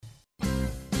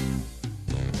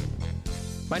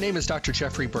My name is Dr.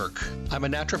 Jeffrey Burke. I'm a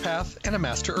naturopath and a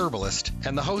master herbalist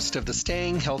and the host of the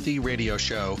Staying Healthy radio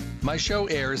show. My show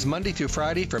airs Monday through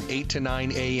Friday from 8 to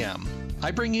 9 a.m.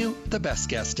 I bring you the best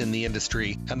guest in the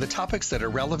industry and the topics that are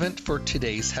relevant for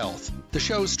today's health. The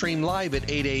shows stream live at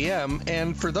 8 a.m.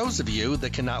 and for those of you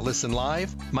that cannot listen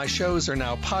live, my shows are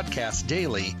now podcast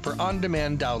daily for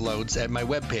on-demand downloads at my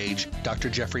webpage,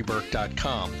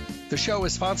 drjeffreyburke.com. The show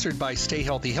is sponsored by Stay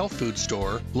Healthy Health Food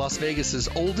Store, Las Vegas's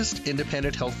oldest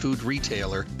independent health food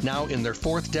retailer, now in their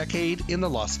fourth decade in the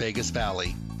Las Vegas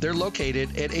Valley. They're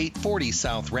located at 840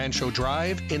 South Rancho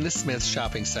Drive in the Smith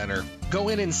Shopping Center. Go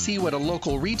in and see what a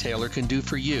local retailer can do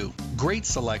for you. Great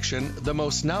selection, the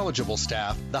most knowledgeable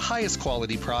staff, the highest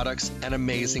quality products, and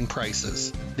amazing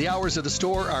prices. The hours of the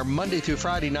store are Monday through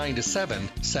Friday 9 to 7,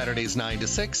 Saturdays 9 to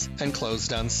 6, and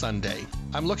closed on Sunday.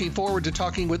 I'm looking forward to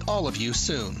talking with all of you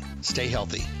soon. Stay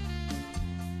healthy.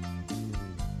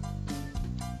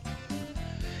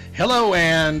 Hello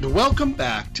and welcome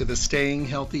back to the Staying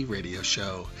Healthy radio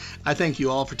show. I thank you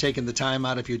all for taking the time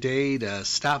out of your day to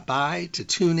stop by, to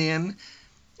tune in,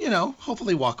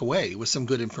 hopefully walk away with some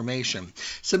good information.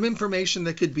 Some information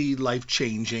that could be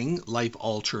life-changing,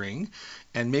 life-altering,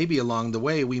 and maybe along the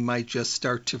way we might just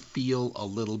start to feel a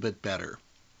little bit better.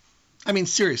 I mean,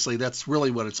 seriously, that's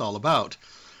really what it's all about.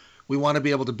 We want to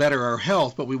be able to better our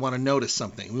health, but we want to notice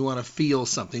something. We want to feel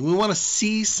something. We want to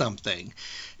see something.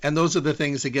 And those are the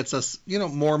things that gets us,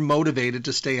 more motivated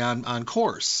to stay on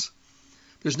course.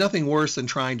 There's nothing worse than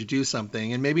trying to do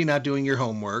something and maybe not doing your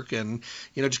homework and,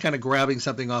 just kind of grabbing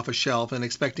something off a shelf and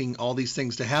expecting all these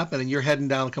things to happen and you're heading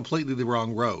down completely the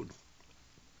wrong road.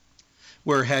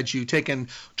 Where had you taken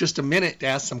just a minute to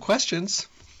ask some questions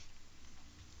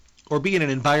or be in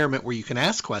an environment where you can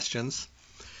ask questions,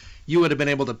 you would have been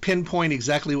able to pinpoint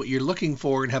exactly what you're looking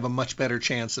for and have a much better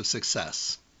chance of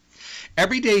success.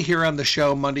 Every day here on the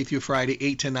show, Monday through Friday,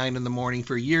 8 to 9 in the morning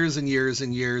for years and years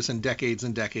and years and decades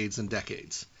and decades and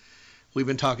decades. We've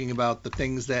been talking about the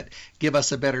things that give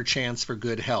us a better chance for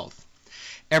good health.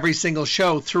 Every single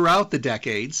show throughout the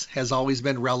decades has always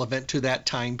been relevant to that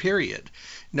time period.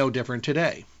 No different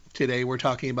today. Today we're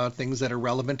talking about things that are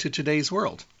relevant to today's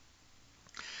world.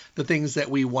 The things that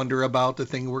we wonder about, the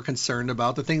things we're concerned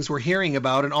about, the things we're hearing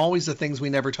about, and always the things we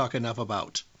never talk enough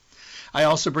about. I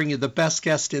also bring you the best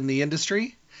guest in the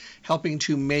industry, helping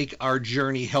to make our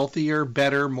journey healthier,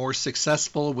 better, more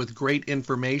successful with great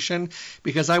information,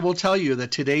 because I will tell you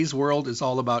that today's world is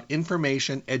all about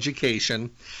information,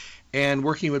 education, and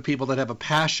working with people that have a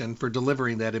passion for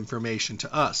delivering that information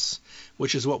to us,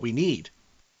 which is what we need.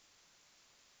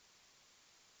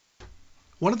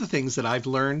 One of the things that I've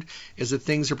learned is that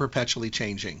things are perpetually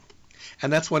changing.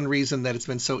 And that's one reason that it's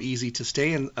been so easy to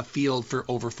stay in a field for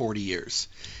over 40 years.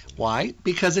 Why?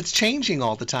 Because it's changing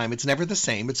all the time. It's never the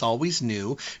same. It's always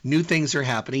new. New things are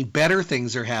happening. Better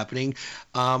things are happening.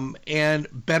 And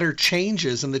better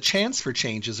changes and the chance for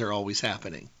changes are always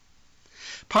happening.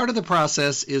 Part of the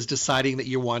process is deciding that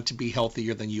you want to be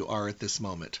healthier than you are at this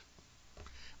moment.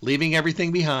 Leaving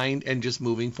everything behind and just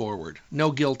moving forward.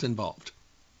 No guilt involved.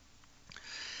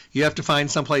 You have to find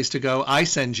some place to go. I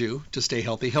send you to Stay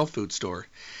Healthy Health Food Store.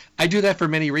 I do that for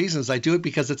many reasons. I do it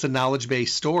because it's a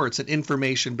knowledge-based store. It's an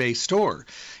information-based store.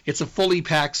 It's a fully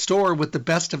packed store with the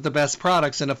best of the best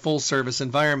products in a full-service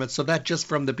environment. So that just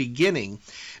from the beginning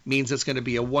means it's going to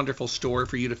be a wonderful store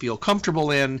for you to feel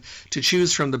comfortable in, to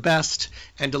choose from the best,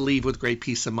 and to leave with great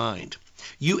peace of mind.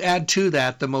 You add to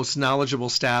that the most knowledgeable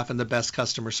staff and the best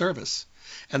customer service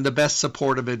and the best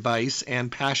supportive advice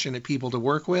and passionate people to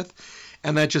work with,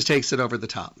 and that just takes it over the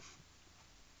top.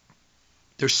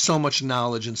 There's so much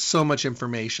knowledge and so much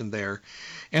information there,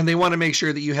 and they want to make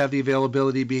sure that you have the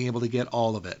availability of being able to get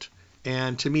all of it.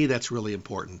 And to me, that's really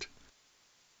important.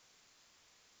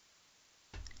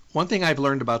 One thing I've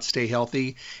learned about Stay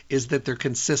Healthy is that they're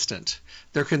consistent.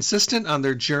 They're consistent on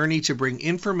their journey to bring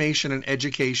information and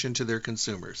education to their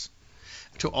consumers,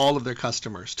 to all of their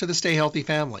customers, to the Stay Healthy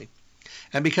family.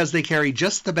 And because they carry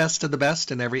just the best of the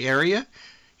best in every area,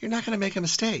 you're not going to make a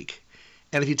mistake.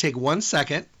 And if you take 1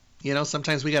 second,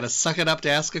 sometimes we got to suck it up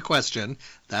to ask a question.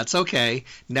 That's okay.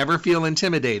 Never feel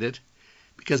intimidated.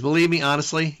 Because believe me,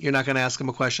 honestly, you're not going to ask them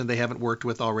a question they haven't worked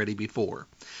with already before.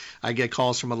 I get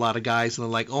calls from a lot of guys and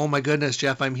they're like, oh my goodness,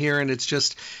 Jeff, I'm here and it's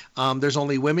just, there's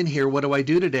only women here. What do I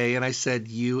do today? And I said,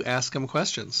 you ask them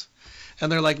questions.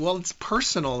 And they're like, well, it's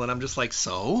personal. And I'm just like,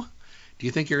 so? Do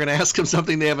you think you're going to ask them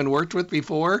something they haven't worked with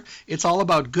before? It's all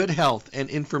about good health and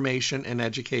information and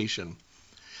education.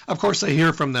 Of course, I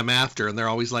hear from them after, and they're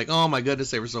always like, oh, my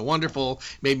goodness, they were so wonderful,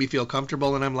 made me feel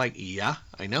comfortable. And I'm like, yeah,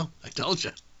 I know. I told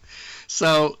you.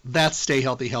 So that's Stay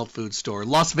Healthy Health Food Store,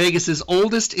 Las Vegas's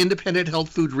oldest independent health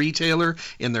food retailer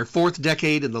in their 4th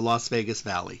decade in the Las Vegas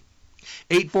Valley.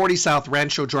 840 South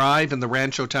Rancho Drive in the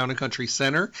Rancho Town and Country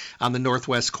Center on the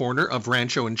northwest corner of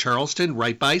Rancho and Charleston,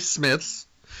 right by Smith's.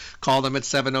 Call them at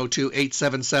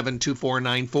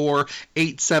 702-877-2494,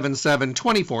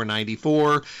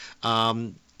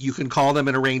 877-2494. You can call them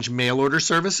and arrange mail order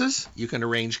services. You can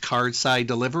arrange curbside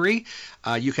delivery.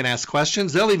 You can ask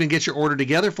questions. They'll even get your order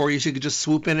together for you so you can just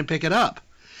swoop in and pick it up.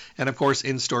 And, of course,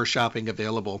 in-store shopping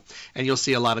available. And you'll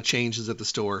see a lot of changes at the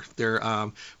store.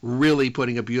 They're really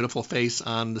putting a beautiful face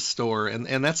on the store.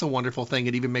 And that's a wonderful thing.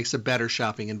 It even makes a better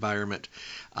shopping environment.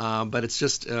 But it's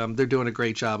just they're doing a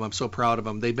great job. I'm so proud of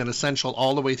them. They've been essential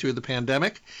all the way through the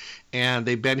pandemic. And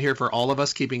they've been here for all of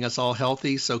us, keeping us all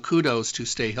healthy. So kudos to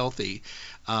Stay Healthy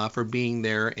for being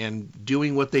there and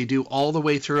doing what they do all the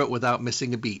way through it without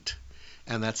missing a beat.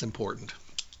 And that's important.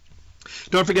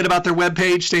 Don't forget about their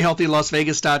webpage,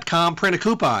 stayhealthylasvegas.com. Print a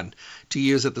coupon to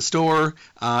use at the store.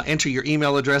 Enter your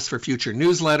email address for future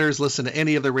newsletters. Listen to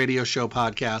any of the radio show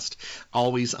podcast.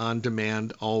 Always on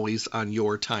demand, always on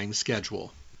your time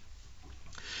schedule.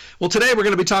 Well, today we're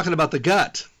going to be talking about the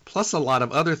gut, plus a lot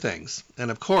of other things.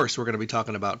 And, of course, we're going to be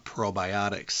talking about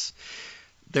probiotics.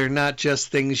 They're not just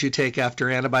things you take after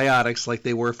antibiotics like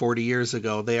they were 40 years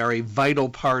ago. They are a vital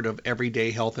part of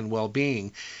everyday health and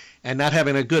well-being. And not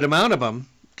having a good amount of them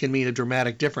can mean a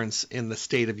dramatic difference in the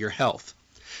state of your health.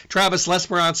 Travis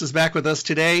Lesperance is back with us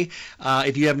today.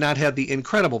 If you have not had the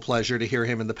incredible pleasure to hear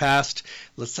him in the past,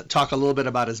 let's talk a little bit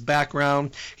about his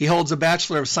background. He holds a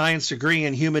Bachelor of Science degree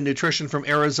in Human Nutrition from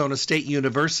Arizona State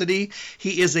University.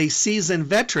 He is a seasoned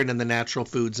veteran in the natural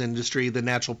foods industry, the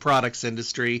natural products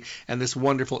industry, and this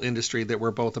wonderful industry that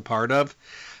we're both a part of.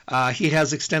 He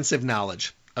has extensive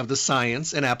knowledge of the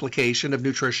science and application of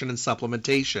nutrition and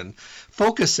supplementation,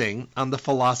 focusing on the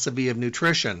philosophy of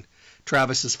nutrition.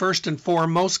 Travis is first and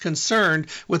foremost concerned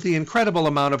with the incredible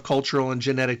amount of cultural and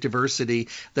genetic diversity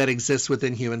that exists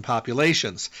within human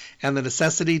populations, and the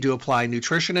necessity to apply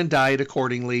nutrition and diet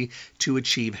accordingly to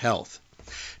achieve health.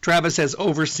 Travis has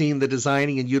overseen the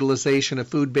designing and utilization of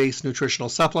food-based nutritional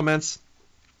supplements,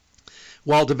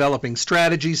 while developing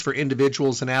strategies for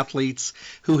individuals and athletes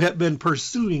who have been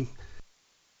pursuing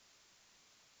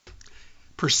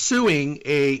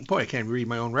a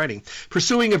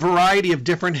variety of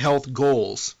different health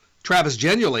goals. Travis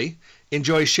genuinely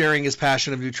enjoys sharing his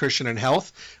passion of nutrition and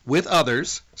health with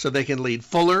others so they can lead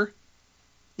fuller,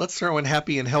 let's throw in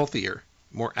happy and healthier,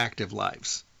 more active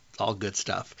lives. All good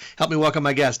stuff. Help me welcome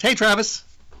my guest. Hey, Travis.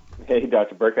 Hey,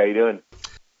 Dr. Burke, how you doing?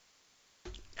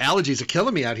 Allergies are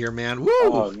killing me out here, man. Woo!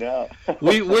 Oh, no.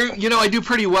 I do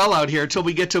pretty well out here until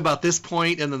we get to about this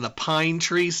point, and then the pine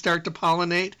trees start to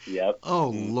pollinate. Yep. Oh,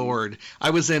 Lord. I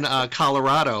was in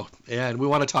Colorado, and we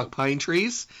want to talk pine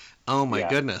trees. Oh, my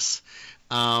goodness.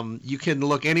 You can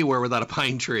look anywhere without a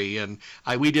pine tree, and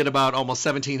we did about almost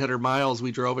 1,700 miles. We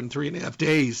drove in 3.5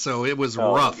 days, so it was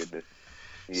rough. My goodness.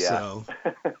 Yeah. So.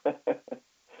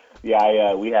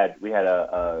 Yeah, we had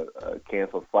a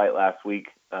canceled flight last week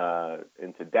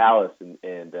into Dallas,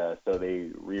 and so they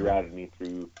rerouted me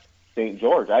through St.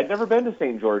 George. I'd never been to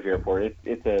St. George Airport.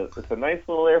 It's a nice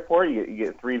little airport. You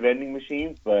get 3 vending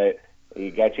machines, but you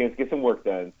got a chance to get some work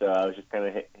done. So I was just kind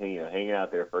of hanging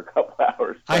out there for a couple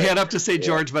hours. I head up to St.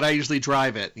 George, but I usually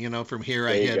drive it. From here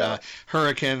I hit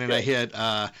Hurricane, and I hit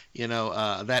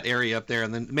that area up there,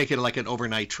 and then make it like an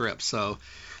overnight trip. So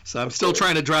I'm still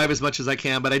trying to drive as much as I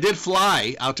can, but I did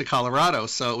fly out to Colorado,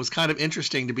 so it was kind of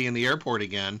interesting to be in the airport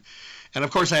again. And,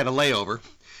 of course, I had a layover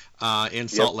in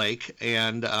Salt Lake,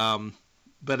 and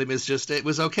but it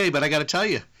was okay. But I got to tell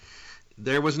you,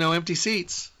 there was no empty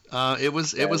seats. It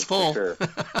was full. For sure.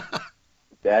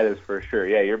 That is for sure.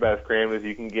 Yeah, you're about as crammed as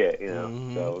you can get,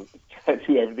 Mm-hmm. So try to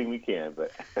do everything we can.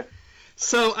 But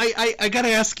So I got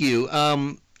to ask you,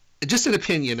 just an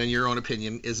opinion, and your own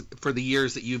opinion, is for the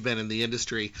years that you've been in the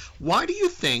industry, why do you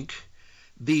think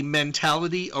the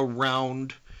mentality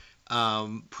around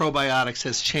probiotics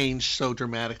has changed so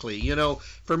dramatically?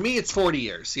 For me, it's 40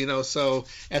 years. So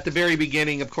at the very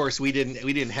beginning, of course, we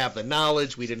didn't have the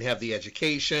knowledge, we didn't have the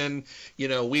education.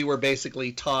 We were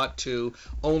basically taught to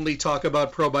only talk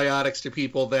about probiotics to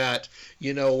people that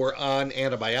were on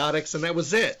antibiotics, and that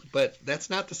was it. But that's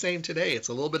not the same today. It's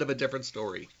a little bit of a different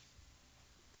story.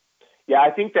 Yeah,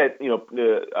 I think that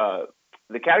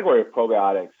the category of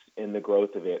probiotics and the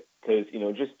growth of it, because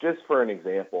just for an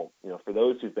example, for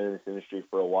those who've been in this industry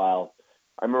for a while,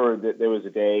 I remember that there was a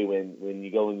day when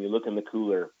you go and you look in the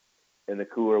cooler, and the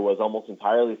cooler was almost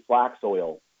entirely flax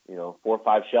oil, 4 or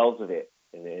 5 shelves of it,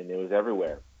 and it was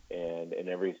everywhere. and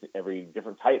every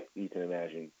different type you can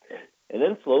imagine. And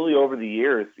then slowly over the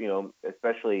years,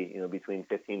 especially between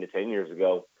 15 to 10 years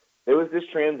ago, there was this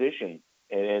transition.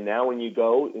 And now when you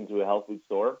go into a health food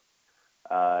store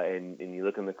and you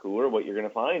look in the cooler, what you're going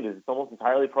to find is it's almost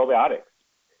entirely probiotics.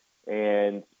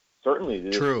 And certainly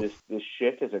this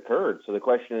shift has occurred. So the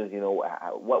question is,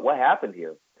 what happened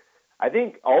here? I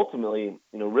think ultimately,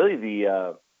 really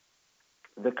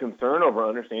the concern over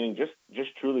understanding just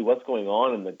truly what's going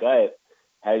on in the gut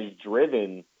has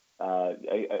driven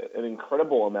an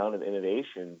incredible amount of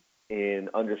innovation in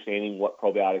understanding what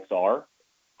probiotics are,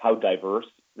 how diverse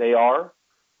they are,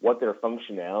 what their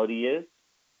functionality is.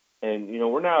 And,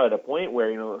 we're now at a point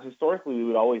where, historically we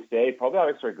would always say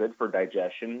probiotics are good for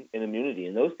digestion and immunity.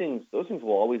 And those things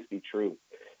will always be true.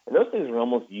 And those things are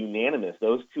almost unanimous.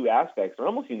 Those two aspects are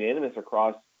almost unanimous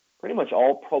across pretty much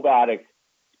all probiotic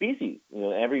species.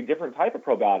 Every different type of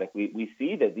probiotic, we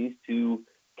see that these two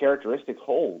characteristics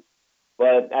hold.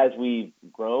 But as we've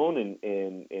grown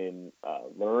and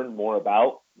learned more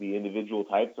about the individual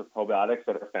types of probiotics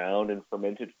that are found in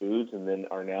fermented foods and then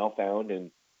are now found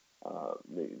in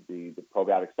the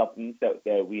probiotic supplements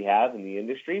that we have in the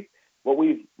industry, what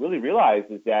we've really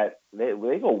realized is that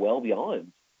they go well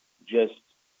beyond just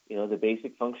the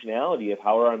basic functionality of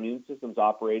how our immune system's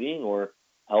operating or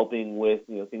helping with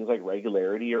things like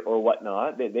regularity or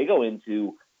whatnot. They go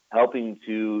into helping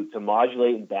to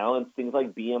modulate and balance things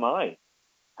like BMI.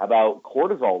 How about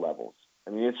cortisol levels? I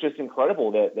mean, it's just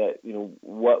incredible that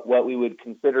what we would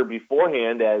consider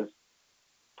beforehand as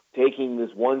taking this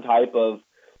one type of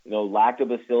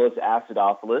Lactobacillus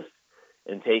acidophilus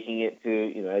and taking it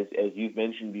to as you've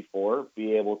mentioned before,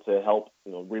 be able to help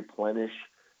replenish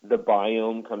the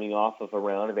biome coming off of a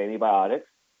round of antibiotics.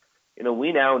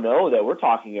 We now know that we're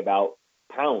talking about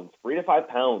pounds, 3 to 5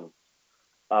 pounds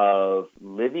of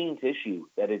living tissue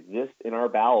that exists in our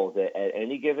bowels at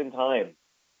any given time.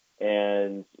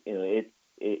 And, it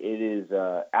is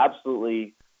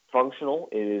absolutely functional.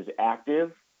 It is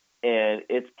active, and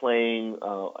it's playing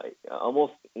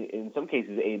almost, in some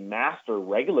cases, a master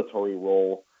regulatory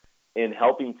role in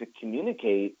helping to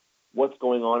communicate what's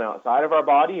going on outside of our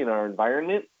body in our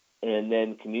environment, and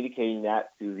then communicating that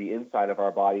to the inside of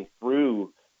our body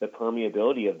through the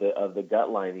permeability of the gut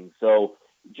lining. So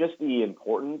just the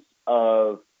importance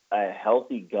of a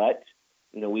healthy gut.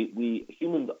 We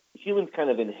humans kind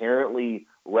of inherently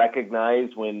recognize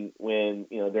when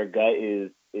their gut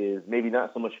is maybe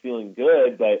not so much feeling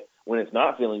good, but when it's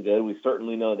not feeling good, we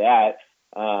certainly know that.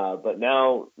 But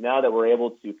now that we're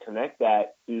able to connect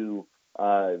that to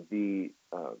the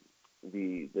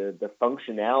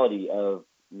functionality of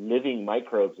living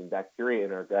microbes and bacteria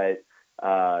in our gut,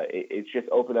 it's just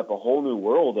opened up a whole new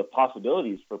world of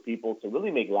possibilities for people to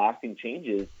really make lasting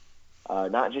changes.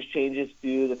 Not just changes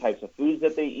to the types of foods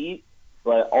that they eat,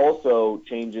 but also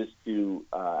changes to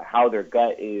how their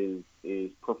gut is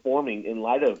performing in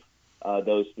light of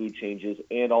those food changes,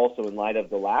 and also in light of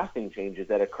the lasting changes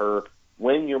that occur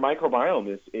when your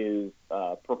microbiome is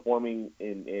performing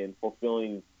and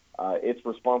fulfilling its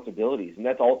responsibilities. And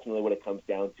that's ultimately what it comes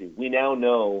down to. We now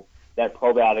know that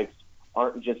probiotics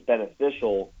aren't just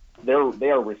beneficial; they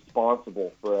are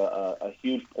responsible for a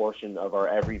huge portion of our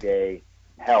everyday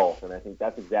health. And I think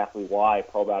that's exactly why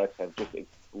probiotics have just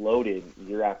exploded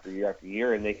year after year after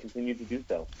year, and they continue to do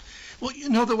so.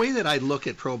 Well, the way that I look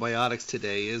at probiotics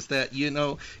today is that,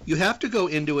 you have to go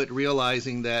into it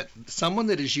realizing that someone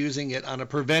that is using it on a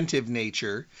preventive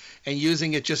nature and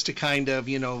using it just to kind of,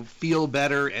 feel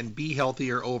better and be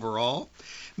healthier overall,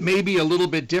 maybe a little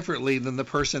bit differently than the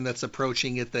person that's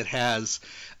approaching it that has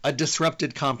a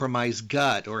disrupted, compromised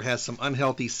gut or has some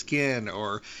unhealthy skin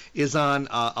or is on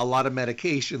a lot of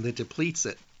medication that depletes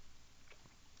it.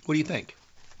 What do you think?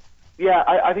 Yeah,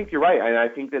 I think you're right. And I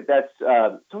think that's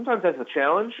sometimes that's a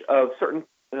challenge of certain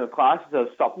classes of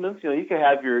supplements. You can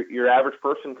have your average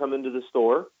person come into the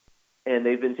store and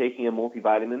they've been taking a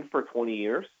multivitamin for 20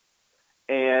 years.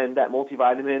 And that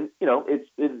multivitamin, it's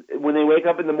when they wake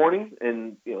up in the morning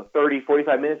and 30,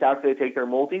 45 minutes after they take their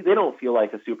multi, they don't feel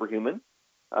like a superhuman.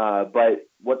 But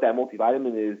what that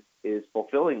multivitamin is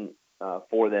fulfilling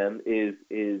for them is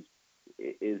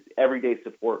everyday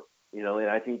support. And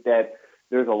I think that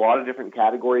there's a lot of different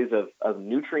categories of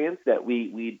nutrients that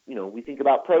we think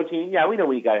about. Protein. Yeah, we know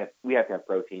we have to have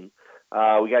protein.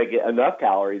 We got to get enough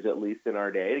calories at least in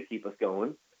our day to keep us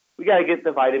going. We got to get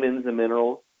the vitamins and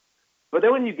minerals. But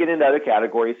then when you get into other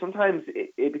categories, sometimes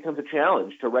it becomes a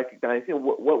challenge to recognize,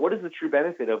 what is the true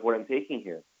benefit of what I'm taking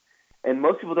here? And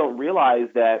most people don't realize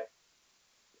that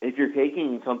if you're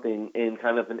taking something in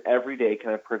kind of an everyday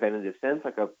kind of preventative sense,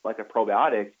 like a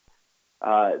probiotic,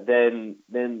 then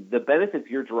the benefits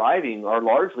you're deriving are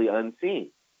largely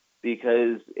unseen,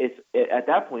 because at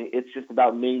that point it's just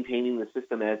about maintaining the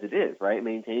system as it is, right?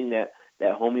 Maintaining that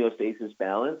homeostasis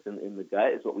balance in the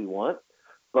gut is what we want.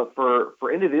 But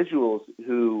for individuals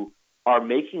who are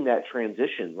making that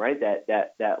transition, right,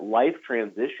 that life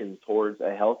transition towards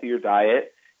a healthier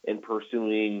diet and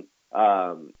pursuing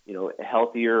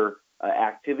healthier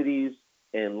activities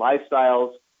and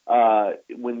lifestyles,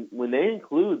 when they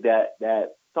include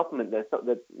that supplement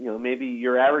that maybe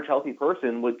your average healthy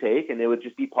person would take, and it would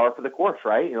just be par for the course,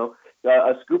 right?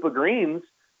 A scoop of greens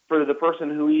for the person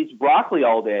who eats broccoli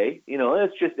all day,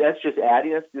 that's just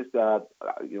adding, that's just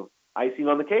icing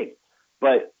on the cake.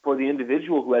 But for the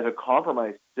individual who has a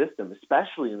compromised system,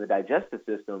 especially in the digestive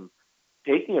system,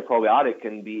 taking a probiotic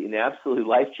can be an absolutely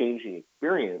life-changing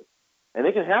experience. And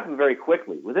it can happen very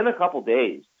quickly, within a couple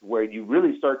days, where you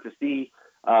really start to see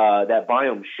that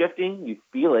biome shifting. You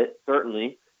feel it,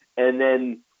 certainly. And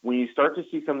then when you start to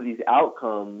see some of these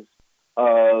outcomes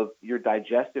of your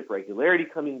digestive regularity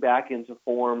coming back into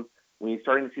form, when you're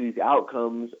starting to see these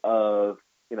outcomes of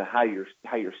how your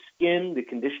skin, the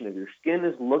condition of your skin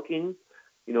is looking,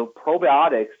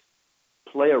 probiotics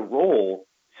play a role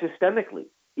systemically,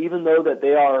 even though that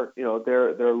they are,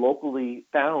 they're locally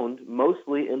found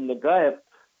mostly in the gut.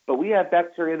 But we have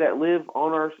bacteria that live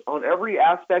on every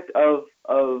aspect of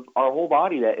our whole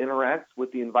body that interacts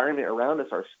with the environment around us,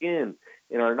 our skin,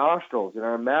 in our nostrils, in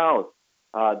our mouth,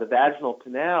 the vaginal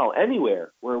canal,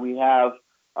 anywhere where we have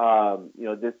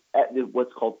this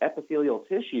what's called epithelial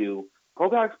tissue.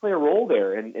 Probiotics play a role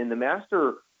there, and the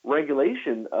master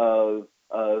regulation of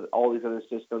all these other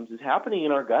systems is happening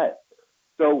in our gut.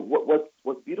 So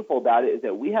what's beautiful about it is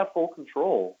that we have full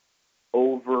control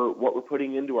over what we're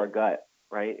putting into our gut,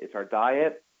 right? It's our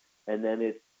diet, and then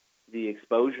it's the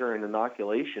exposure and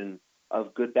inoculation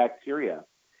of good bacteria.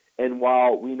 And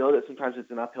while we know that sometimes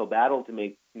it's an uphill battle to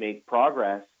make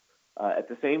progress, at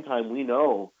the same time we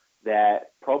know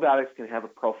that probiotics can have a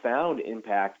profound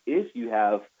impact if you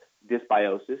have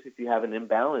dysbiosis, if you have an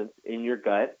imbalance in your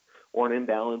gut or an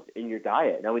imbalance in your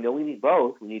diet. Now, we know we need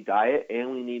both. We need diet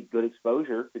and we need good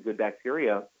exposure to good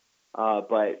bacteria.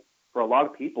 But for a lot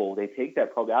of people, they take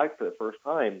that probiotic for the first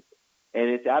time, and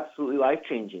it's absolutely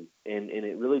life-changing. And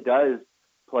it really does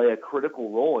play a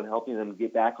critical role in helping them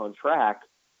get back on track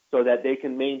so that they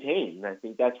can maintain. And I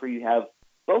think that's where you have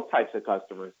both types of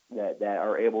customers that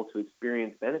are able to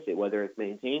experience benefit, whether it's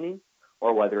maintaining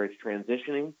or whether it's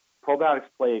transitioning. Probiotics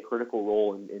play a critical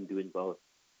role in doing both.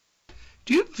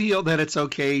 Do you feel that it's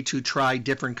okay to try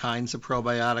different kinds of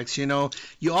probiotics?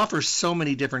 You offer so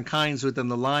many different kinds within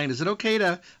the line. Is it okay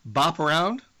to bop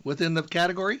around within the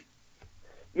category?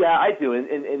 Yeah, I do.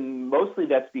 And mostly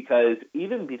that's because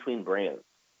even between brands,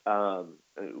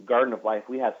 Garden of Life,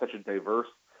 we have such a diverse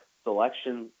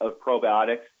selection of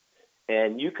probiotics.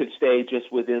 And you could stay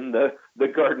just within the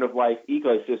Garden of Life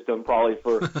ecosystem probably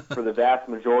for the vast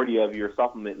majority of your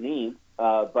supplement needs.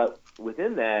 But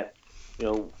within that,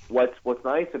 what's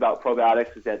nice about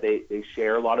probiotics is that they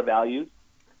share a lot of values,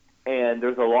 and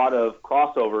there's a lot of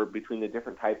crossover between the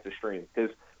different types of strains.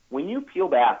 Because when you peel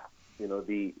back,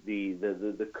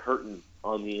 the curtain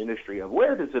on the industry of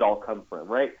where does it all come from,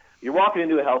 right? You're walking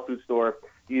into a health food store,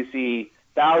 you see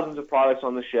thousands of products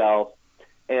on the shelf,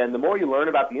 and the more you learn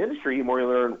about the industry, the more you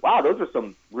learn, wow, those are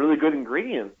some really good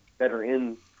ingredients that are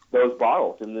in those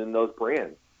bottles and in those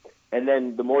brands. And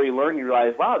then the more you learn, you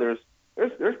realize, wow, there's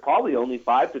probably only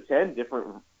 5 to 10 different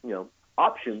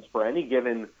options for any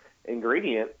given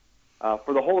ingredient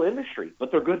for the whole industry.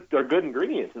 But they're good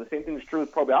ingredients, and the same thing is true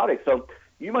with probiotics. So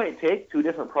you might take 2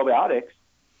 different probiotics,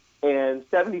 and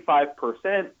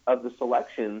 75% of the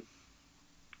selection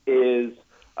is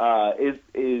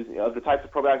of the types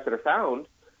of probiotics that are found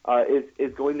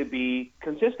is going to be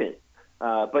consistent.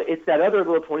 But it's that other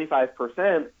little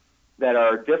 25% that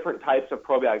are different types of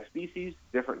probiotic species,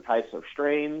 different types of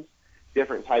strains,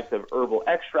 different types of herbal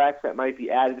extracts that might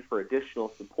be added for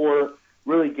additional support,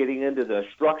 really getting into the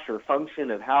structure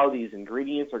function of how these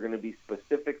ingredients are going to be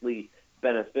specifically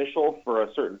beneficial for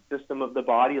a certain system of the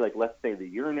body, like let's say the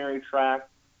urinary tract,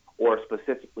 or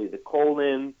specifically the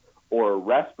colon, or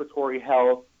respiratory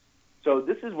health. So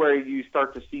this is where you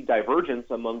start to see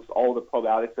divergence amongst all the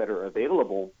probiotics that are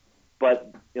available.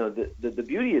 But the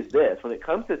beauty is this: when it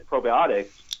comes to probiotics,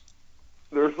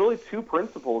 there's really 2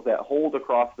 principles that hold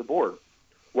across the board,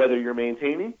 whether you're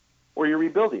maintaining or you're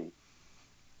rebuilding.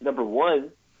 Number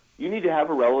 1, you need to have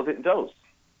a relevant dose.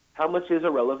 How much is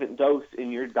a relevant dose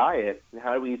in your diet, and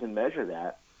how do we even measure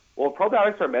that? Well,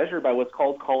 probiotics are measured by what's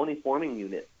called colony-forming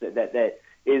units. That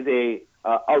is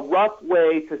a rough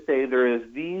way to say there is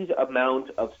these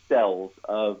amount of cells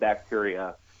of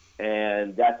bacteria,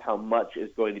 and that's how much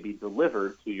is going to be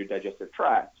delivered to your digestive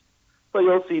tract. So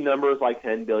you'll see numbers like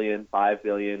 10 billion, 5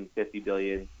 billion, 50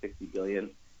 billion, 60 billion.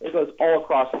 It goes all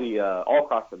across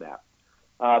the map.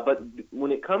 But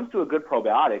when it comes to a good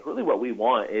probiotic, really what we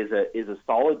want is a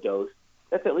solid dose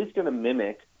that's at least going to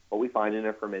mimic what we find in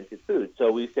a fermented food.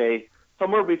 So we say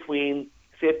somewhere between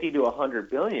 50 to 100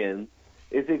 billion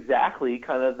is exactly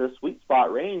kind of the sweet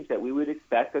spot range that we would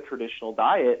expect a traditional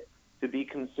diet to be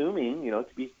consuming, to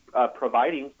be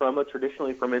providing from a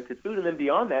traditionally fermented food. And then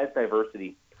beyond that, it's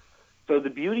diversity. So the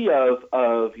beauty of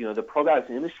the probiotics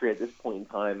industry at this point in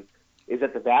time is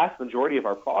that the vast majority of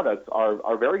our products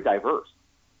are very diverse.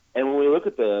 And when we look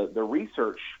at the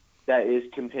research that is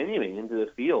continuing into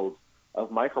the field of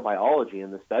microbiology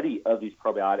and the study of these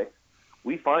probiotics,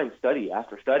 we find study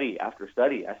after study after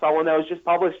study. I saw one that was just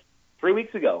published 3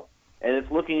 weeks ago, and it's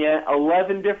looking at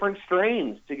 11 different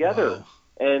strains together. Wow.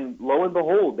 And lo and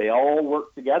behold, they all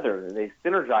work together, and they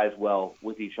synergize well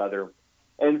with each other.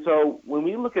 And so when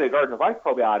we look at a Garden of Life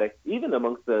probiotic, even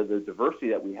amongst the diversity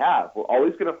that we have, we're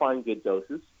always going to find good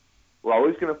doses. We're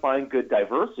always going to find good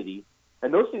diversity.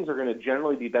 And those things are going to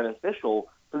generally be beneficial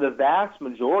for the vast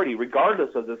majority,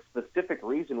 regardless of the specific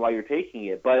reason why you're taking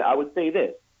it. But I would say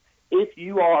this: if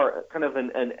you are kind of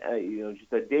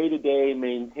just a day-to-day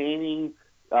maintaining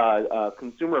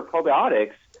consumer of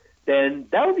probiotics, then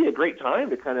that would be a great time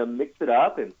to kind of mix it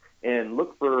up and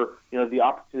look for the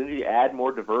opportunity to add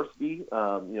more diversity,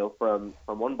 from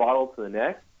one bottle to the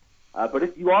next. But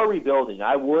if you are rebuilding,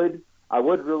 I would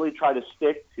really try to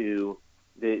stick to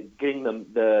getting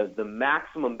the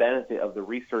maximum benefit of the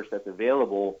research that's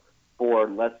available for,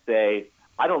 let's say,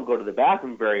 I don't go to the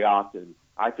bathroom very often.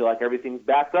 I feel like everything's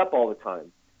backed up all the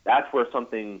time. That's where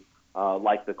something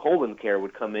like the Colon Care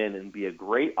would come in and be a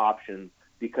great option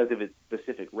because of its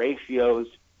specific ratios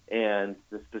and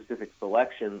the specific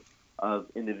selection of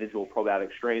individual probiotic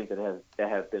strains that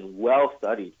have been well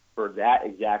studied for that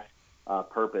exact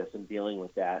purpose in dealing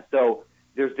with that. So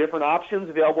there's different options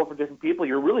available for different people.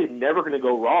 You're really never going to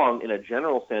go wrong in a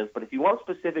general sense, but if you want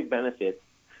specific benefits,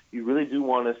 you really do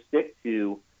want to stick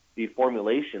to the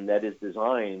formulation that is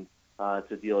designed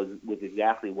to deal with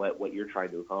exactly what you're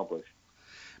trying to accomplish.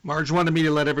 Marge wanted me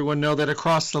to let everyone know that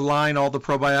across the line, all the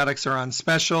probiotics are on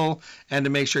special, and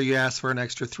to make sure you ask for an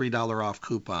extra $3 off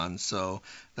coupon. So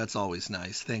that's always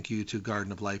nice. Thank you to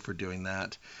Garden of Life for doing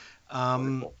that.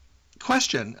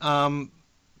 Question.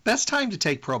 Best time to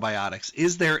take probiotics.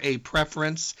 Is there a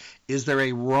preference? Is there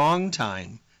a wrong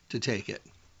time to take it?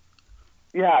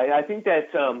 Yeah, I think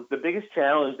that the biggest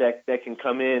challenge that can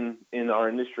come in our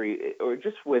industry, or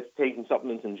just with taking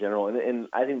supplements in general, and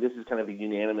I think this is kind of a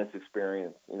unanimous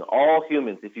experience. All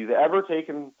humans, if you've ever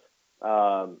taken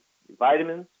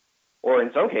vitamins, or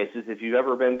in some cases, if you've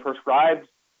ever been prescribed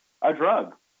a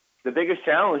drug, the biggest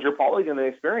challenge you're probably going to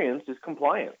experience is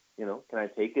compliance. Can I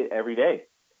take it every day?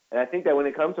 And I think that when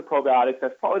it comes to probiotics,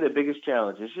 that's probably the biggest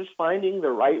challenge, is just finding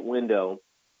the right window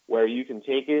where you can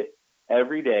take it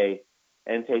every day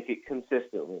and take it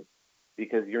consistently,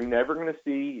 because you're never going to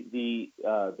see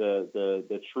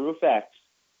the true effects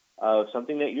of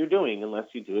something that you're doing unless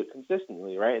you do it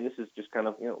consistently, right? And this is just kind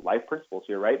of life principles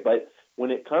here, right? But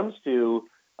when it comes to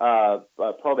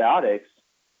probiotics,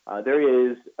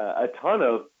 there is a ton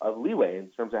of leeway in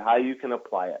terms of how you can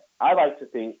apply it. I like to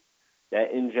think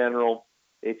that in general,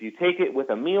 if you take it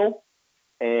with a meal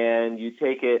and you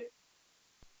take it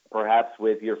perhaps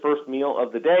with your first meal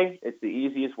of the day, it's the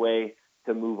easiest way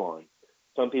to move on.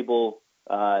 Some people,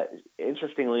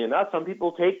 interestingly enough, some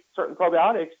people take certain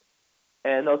probiotics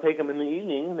and they'll take them in the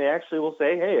evening, and they actually will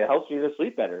say, hey, it helps me to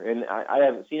sleep better. And I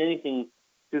haven't seen anything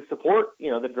to support,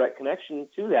 the direct connection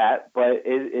to that, but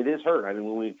it is heard. I mean,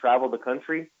 when we travel the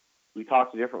country, we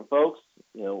talk to different folks,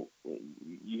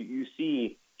 you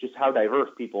see just how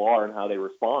diverse people are and how they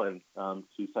respond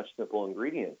to such simple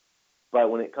ingredients.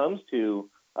 But when it comes to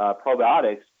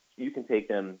probiotics, you can take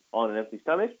them on an empty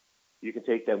stomach. You can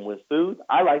take them with food.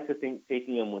 I like to think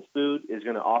taking them with food is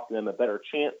going to offer them a better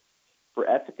chance for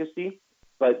efficacy.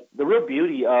 But the real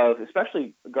beauty of,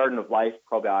 especially Garden of Life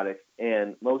probiotics,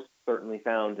 and most certainly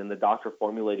found in the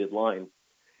doctor-formulated line,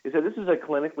 is that this is a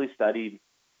clinically studied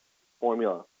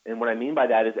formula. And what I mean by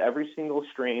that is every single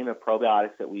strain of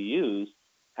probiotics that we use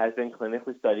has been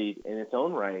clinically studied in its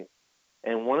own right.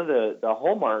 And one of the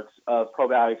hallmarks of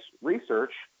probiotics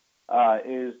research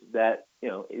is that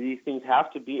these things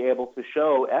have to be able to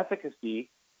show efficacy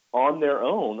on their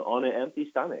own on an empty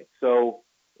stomach. So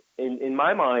in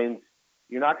my mind,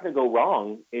 you're not going to go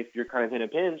wrong if you're kind of in a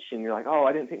pinch and you're like, oh,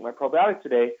 I didn't take my probiotic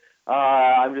today.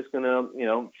 I'm just going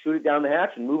to, shoot it down the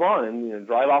hatch and move on and,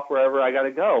 drive off wherever I got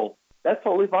to go. That's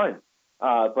totally fine.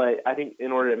 But I think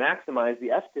in order to maximize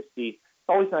the efficacy, it's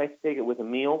always nice to take it with a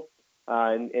meal,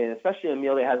 and especially a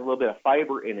meal that has a little bit of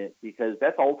fiber in it, because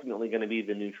that's ultimately going to be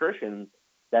the nutrition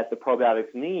that the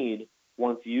probiotics need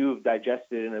once you've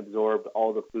digested and absorbed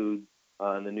all the foods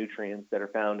and the nutrients that are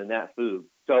found in that food.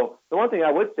 So the one thing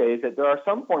I would say is that there are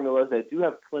some formulas that do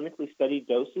have clinically studied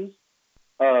doses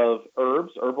of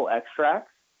herbs, herbal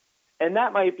extracts, and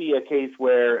that might be a case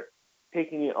where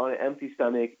taking it on an empty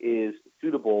stomach is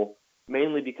suitable,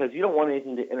 mainly because you don't want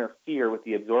anything to interfere with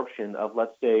the absorption of,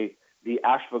 let's say, the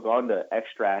ashwagandha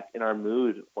extract in our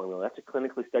mood formula. That's a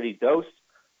clinically studied dose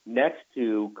next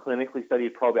to clinically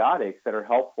studied probiotics that are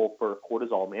helpful for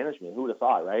cortisol management. Who would have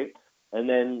thought, right? And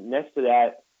then next to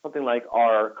that, something like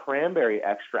our cranberry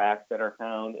extracts that are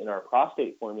found in our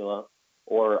prostate formula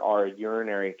or our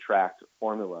urinary tract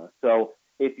formula. So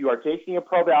if you are taking a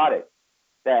probiotic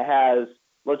that has,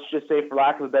 let's just say, for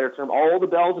lack of a better term, all the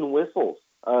bells and whistles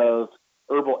of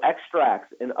herbal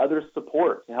extracts and other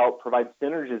support to help provide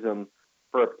synergism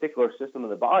for a particular system of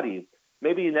the body,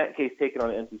 maybe in that case take it on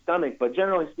an empty stomach. But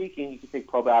generally speaking, you can take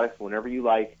probiotics whenever you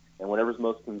like and whatever's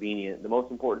most convenient. The most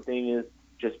important thing is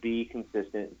just be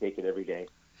consistent and take it every day.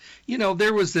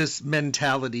 There was this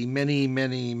mentality many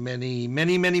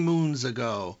moons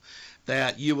ago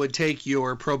that you would take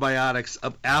your probiotics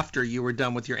up after you were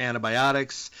done with your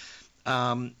antibiotics.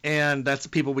 And that's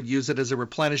people would use it as a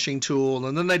replenishing tool,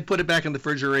 and then they'd put it back in the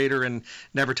refrigerator and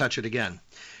never touch it again.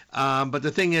 But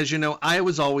the thing is, I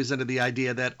was always under the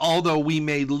idea that although we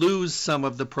may lose some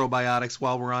of the probiotics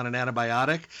while we're on an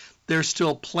antibiotic, there's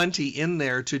still plenty in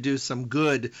there to do some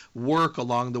good work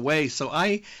along the way. So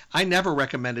I never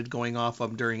recommended going off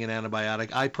them during an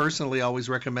antibiotic. I personally always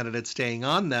recommended it staying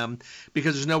on them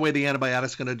because there's no way the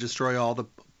antibiotic's going to destroy all the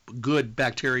good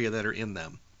bacteria that are in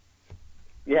them.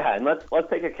 Yeah, and let's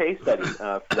take a case study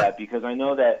for that, because I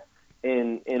know that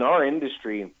in our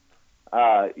industry,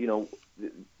 there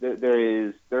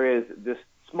is this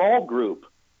small group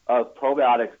of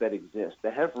probiotics that exist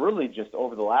that have really just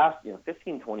over the last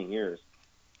 15, 20 years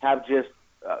have just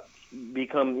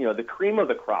become the cream of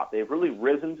the crop. They've really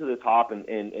risen to the top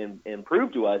and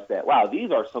proved to us that, wow,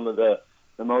 these are some of the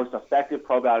most effective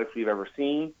probiotics we've ever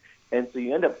seen. And so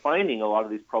you end up finding a lot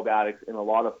of these probiotics in a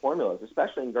lot of formulas,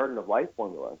 especially in Garden of Life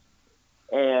formulas.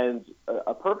 And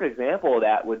a perfect example of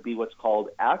that would be what's called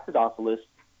Acidophilus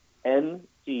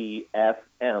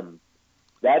NCFM.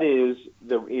 That is,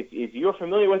 if you're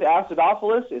familiar with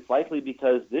Acidophilus, it's likely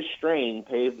because this strain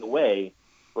paved the way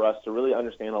for us to really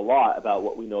understand a lot about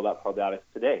what we know about probiotics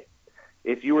today.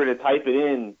 If you were to type it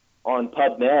in on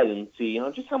PubMed and see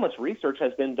just how much research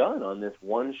has been done on this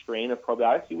one strain of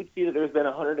probiotics, you would see that there's been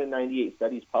 198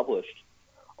 studies published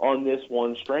on this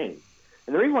one strain.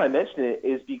 And the reason why I mention it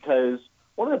is because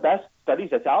one of the best studies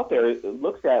that's out there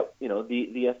looks at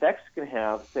the effects it can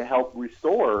have to help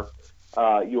restore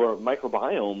your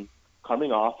microbiome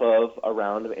coming off of a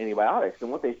round of antibiotics.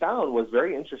 And what they found was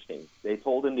very interesting. They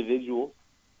told individuals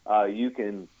you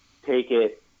can take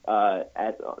it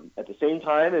at the same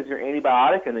time as your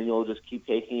antibiotic, and then you'll just keep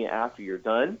taking it after you're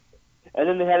done. And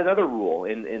then they had another rule,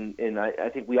 and I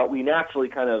think we naturally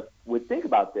kind of would think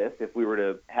about this if we were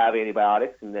to have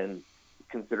antibiotics and then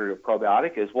consider it a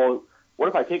probiotic, is, well, what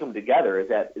if I take them together? Is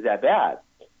that bad?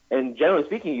 And generally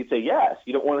speaking, you'd say yes.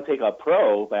 You don't want to take a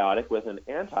probiotic with an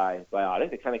antibiotic.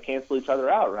 They kind of cancel each other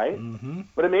out, right? Mm-hmm.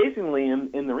 But amazingly,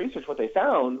 in the research, what they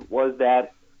found was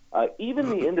that even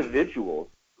the individuals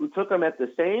who took them at the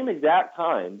same exact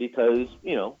time because,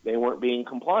 they weren't being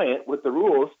compliant with the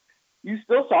rules, you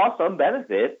still saw some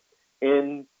benefit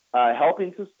in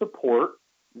helping to support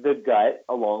the gut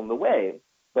along the way.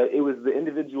 But it was the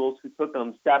individuals who took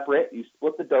them separate. You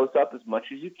split the dose up as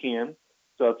much as you can.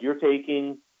 So if you're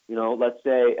taking, let's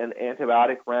say an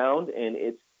antibiotic round and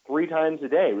it's 3 times a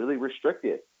day, really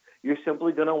restricted, you're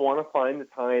simply going to want to find the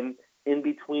time in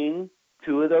between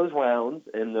 2 of those rounds,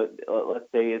 and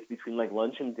let's say it's between like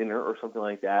lunch and dinner or something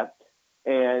like that.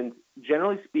 And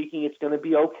generally speaking, it's going to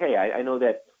be okay. I know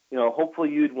that,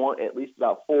 hopefully you'd want at least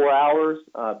about 4 hours,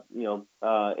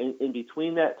 in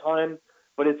between that time,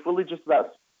 but it's really just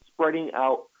about spreading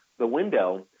out the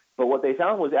window. But what they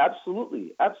found was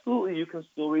absolutely, you can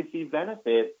still receive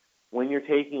benefit when you're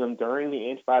taking them during the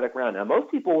antibiotic round. Now, most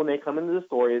people, when they come into the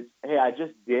store, it's, hey, I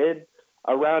just did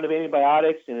a round of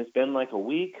antibiotics and it's been like a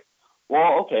week.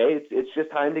 Well, okay, it's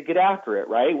just time to get after it,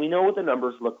 right? We know what the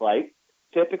numbers look like.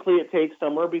 Typically, it takes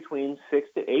somewhere between 6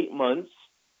 to 8 months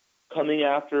coming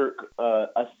after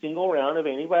a single round of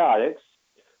antibiotics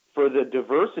for the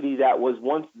diversity that was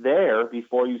once there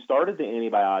before you started the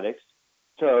antibiotics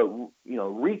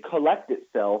recollect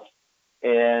itself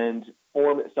and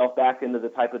form itself back into the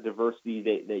type of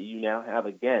diversity that you now have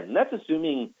again. And that's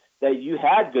assuming that you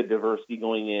had good diversity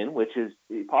going in, which is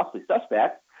possibly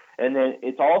suspect. And then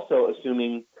it's also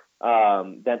assuming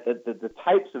that the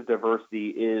types of diversity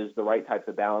is the right types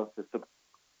of balance to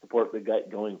support the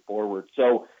gut going forward.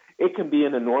 So it can be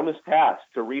an enormous task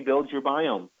to rebuild your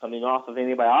biome coming off of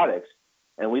antibiotics.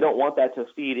 And we don't want that to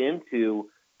feed into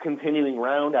continuing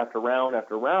round after round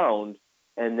after round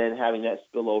and then having that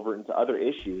spill over into other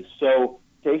issues. So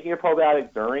taking a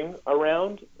probiotic during a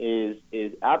round is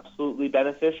absolutely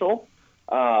beneficial,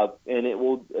 and it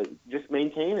will just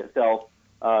maintain itself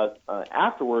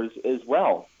afterwards as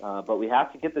well. But we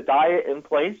have to get the diet in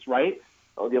place, right?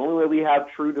 The only way we have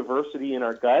true diversity in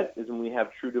our gut is when we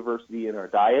have true diversity in our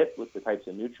diet with the types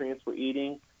of nutrients we're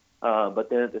eating. But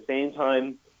then at the same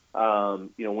time,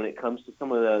 when it comes to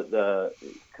some of the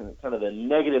kind of the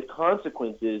negative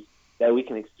consequences that we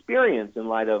can experience in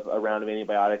light of a round of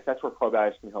antibiotics, that's where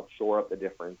probiotics can help shore up the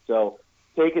difference. So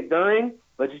take it during,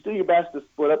 but just do your best to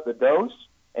split up the dose.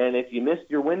 And if you missed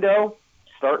your window,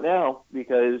 start now,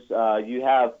 because you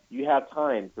have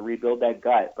time to rebuild that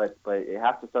gut, but it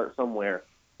has to start somewhere.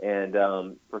 And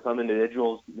for some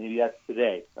individuals, maybe that's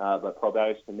today. But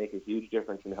probiotics can make a huge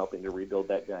difference in helping to rebuild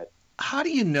that gut. How do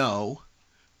you know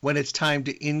when it's time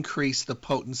to increase the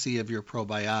potency of your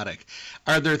probiotic?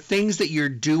 Are there things that you're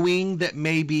doing that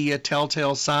may be a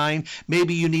telltale sign?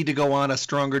 Maybe you need to go on a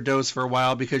stronger dose for a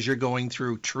while because you're going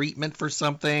through treatment for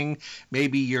something.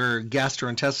 Maybe your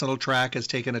gastrointestinal tract has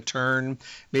taken a turn.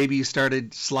 Maybe you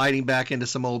started sliding back into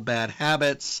some old bad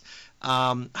habits.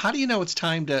 How do you know it's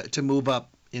time to move up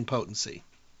in potency?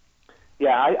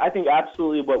 Yeah, I think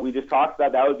absolutely what we just talked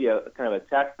about, that would be a kind of a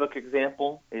textbook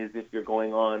example, is if you're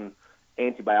going on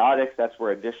antibiotics, that's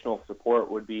where additional support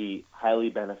would be highly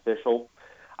beneficial.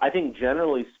 I think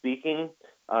generally speaking,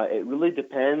 it really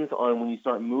depends on when you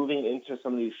start moving into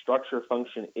some of these structure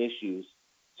function issues.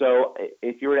 So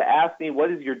if you were to ask me, what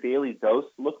does your daily dose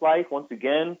look like? Once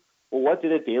again, well, what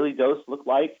did a daily dose look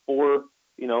like for,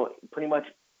 pretty much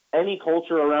any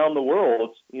culture around the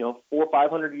world, 400 or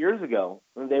 500 years ago?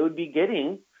 And they would be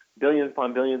getting billions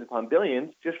upon billions upon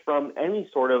billions just from any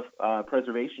sort of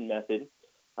preservation method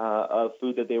of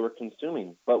food that they were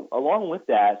consuming. But along with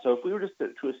that, so if we were just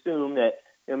to assume that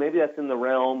maybe that's in the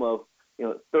realm of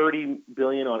 30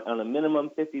 billion on a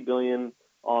minimum, 50 billion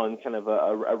on kind of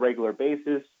a regular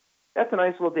basis, that's a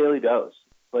nice little daily dose.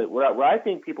 But where I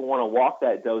think people want to walk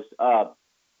that dose up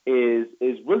is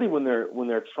really when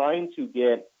they're trying to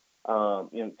get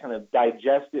kind of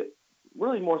digestive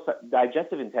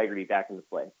integrity back into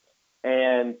play.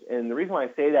 And the reason why I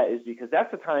say that is because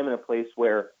that's a time and a place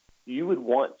where you would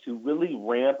want to really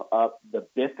ramp up the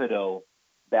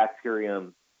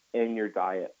bifidobacterium in your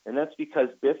diet. And that's because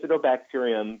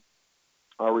bifidobacterium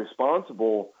are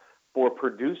responsible for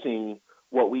producing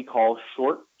what we call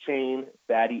short-chain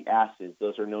fatty acids.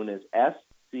 Those are known as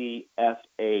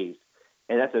SCFAs.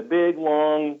 And that's a big,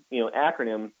 long,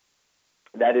 acronym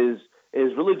that is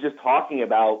really just talking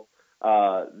about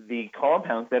the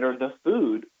compounds that are the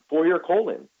food for your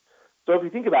colon. So if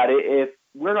you think about it, if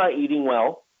we're not eating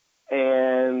well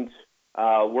and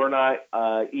we're not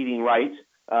eating right,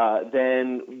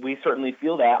 then we certainly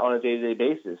feel that on a day-to-day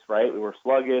basis, right? We're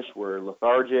sluggish, we're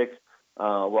lethargic,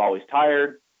 we're always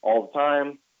tired all the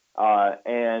time.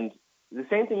 And the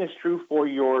same thing is true for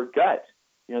your gut.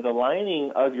 The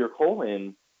lining of your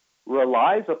colon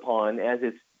relies upon, as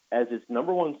its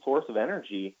number one source of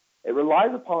energy, it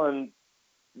relies upon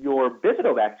your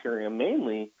bifidobacterium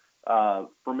mainly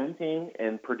fermenting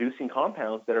and producing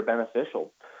compounds that are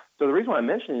beneficial. So the reason why I'm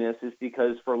mentioning this is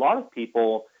because for a lot of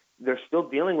people, they're still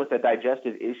dealing with a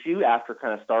digestive issue after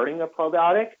kind of starting a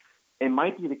probiotic. It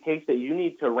might be the case that you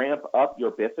need to ramp up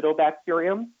your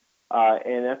bifidobacterium,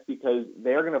 and that's because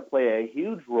they're going to play a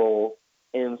huge role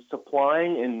in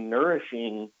supplying and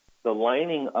nourishing the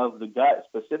lining of the gut,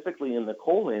 specifically in the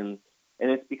colon,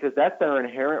 and it's because that's their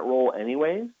inherent role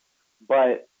anyways,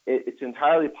 but it's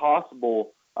entirely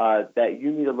possible that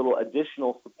you need a little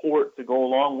additional support to go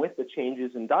along with the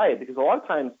changes in diet, because a lot of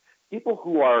times people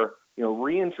who are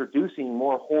reintroducing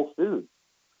more whole foods,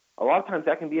 a lot of times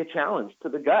that can be a challenge to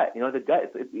the gut. The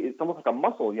gut, it's almost like a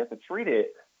muscle. You have to treat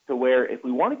it to where if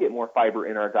we want to get more fiber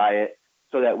in our diet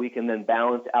so that we can then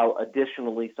balance out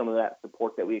additionally some of that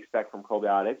support that we expect from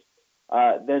probiotics,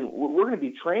 then we're going to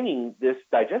be training this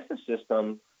digestive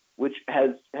system, which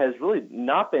has really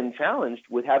not been challenged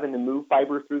with having to move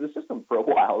fiber through the system for a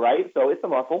while, right? So it's a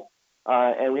muscle,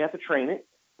 and we have to train it,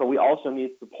 but we also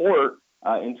need support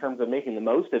in terms of making the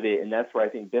most of it, and that's where I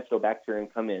think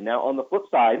bifidobacterium come in. Now, on the flip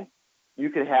side,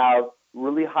 you could have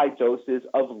really high doses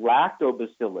of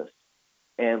lactobacillus.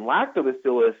 And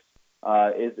lactobacillus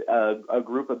is a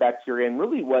group of bacteria, and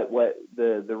really what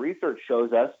the research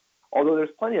shows us, although there's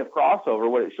plenty of crossover,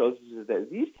 what it shows us is that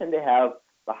these tend to have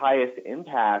the highest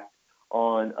impact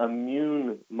on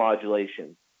immune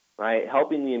modulation, right?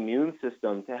 Helping the immune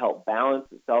system to help balance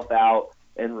itself out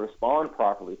and respond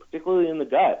properly, particularly in the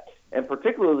gut, and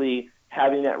particularly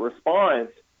having that response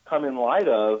come in light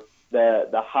of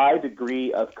the high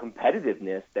degree of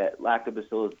competitiveness that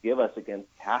lactobacillus give us against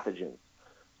pathogens.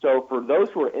 So for those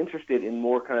who are interested in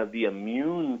more kind of the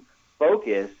immune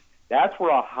focus, that's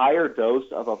where a higher dose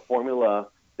of a formula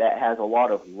that has a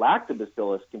lot of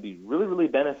lactobacillus can be really, really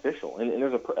beneficial. And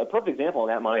there's a perfect example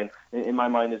in my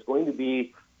mind is going to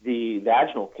be the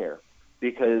vaginal care,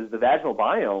 because the vaginal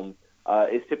biome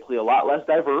is typically a lot less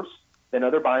diverse than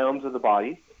other biomes of the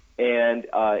body, and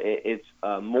it's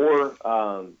more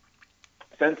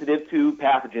sensitive to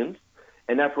pathogens,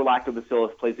 and that's where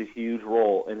lactobacillus plays a huge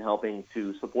role in helping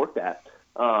to support that.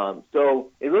 So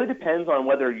it really depends on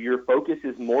whether your focus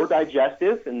is more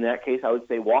digestive. In that case, I would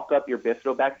say walk up your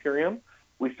bifidobacterium.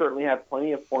 We certainly have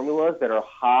plenty of formulas that are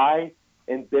high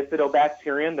in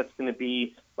bifidobacterium. That's going to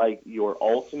be like your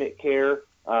Ultimate Care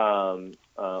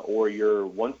or your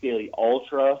Once Daily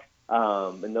Ultra,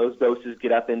 and those doses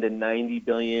get up into 90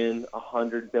 billion,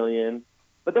 100 billion.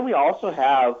 But then we also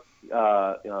have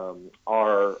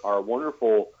our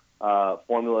wonderful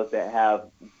formulas that have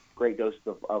great doses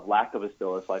of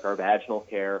lactobacillus, like our Vaginal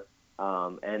Care.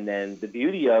 And then the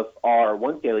beauty of our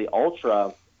Once Daily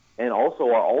Ultra and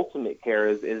also our Ultimate Care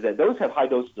is that those have high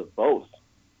doses of both.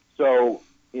 So,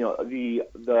 the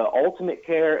Ultimate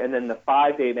Care and then the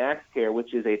 5-Day Max Care,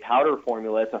 which is a powder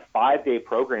formula, it's a 5-day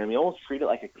program. You almost treat it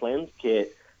like a cleanse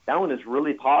kit. That one is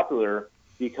really popular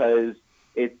because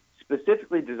it's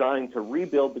specifically designed to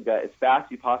rebuild the gut as fast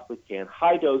as you possibly can.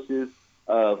 High doses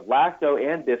of lacto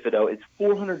and bifido. It's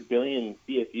 400 billion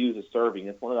CFUs a serving.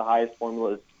 It's one of the highest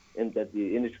formulas that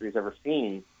the industry has ever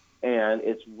seen. And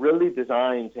it's really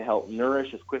designed to help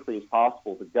nourish as quickly as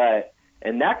possible the gut.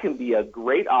 And that can be a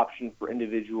great option for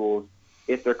individuals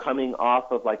if they're coming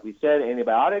off of, like we said,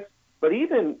 antibiotics, but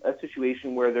even a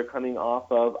situation where they're coming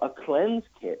off of a cleanse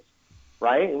kit,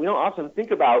 right? And we don't often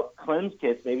think about cleanse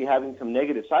kits maybe having some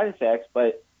negative side effects,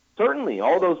 but certainly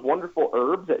all those wonderful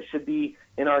herbs that should be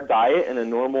in our diet in a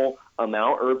normal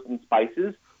amount, herbs and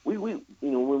spices, when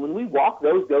we walk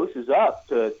those doses up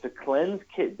to cleanse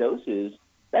kit doses,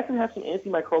 that can have some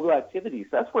antimicrobial activity. So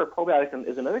that's where probiotic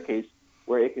is another case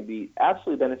where it can be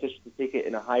absolutely beneficial to take it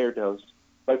in a higher dose.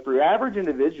 But for your average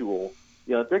individual,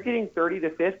 if they're getting 30 to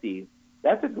 50,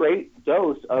 that's a great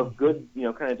dose of good,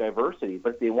 kind of diversity.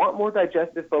 But if they want more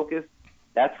digestive focus,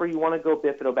 that's where you want to go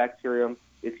bifidobacterium.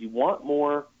 If you want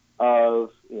more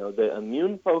of, the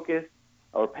immune focus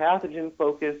or pathogen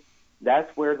focus,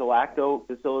 that's where the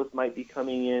lactobacillus might be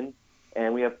coming in.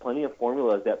 And we have plenty of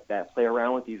formulas that play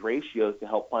around with these ratios to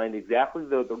help find exactly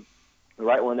the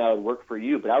right one that would work for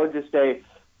you. But I would just say,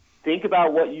 think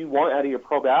about what you want out of your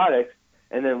probiotics,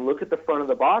 and then look at the front of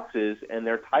the boxes, and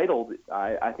they're titled,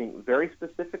 I think, very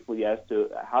specifically as to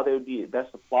how they would be best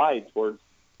applied towards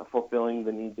fulfilling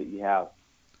the needs that you have.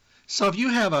 So if you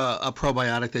have a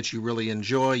probiotic that you really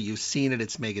enjoy, you've seen it,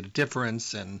 it's making a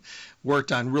difference, and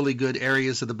worked on really good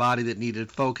areas of the body that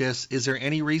needed focus, is there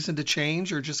any reason to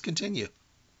change or just continue?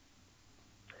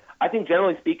 I think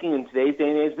generally speaking, in today's day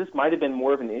and age, this might have been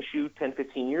more of an issue 10,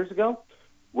 15 years ago,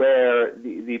 where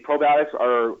the probiotics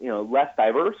are, less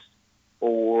diverse,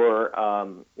 or,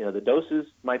 the doses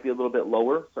might be a little bit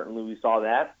lower. Certainly we saw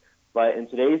that. But in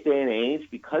today's day and age,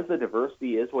 because the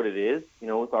diversity is what it is,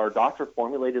 with our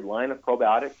doctor-formulated line of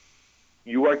probiotics,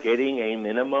 you are getting a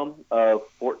minimum of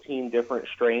 14 different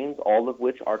strains, all of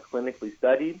which are clinically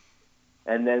studied.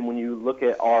 And then when you look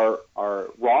at our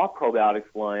raw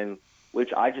probiotics line,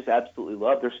 which I just absolutely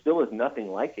love, there still is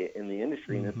nothing like it in the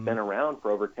industry, and it's been around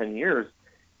for over 10 years.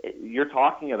 You're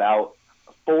talking about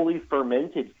fully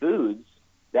fermented foods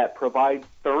that provide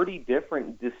 30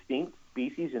 different distinct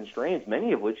species and strains,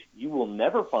 many of which you will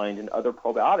never find in other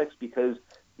probiotics, because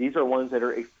these are ones that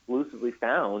are exclusively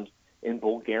found in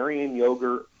Bulgarian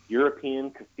yogurt,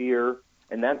 European kefir,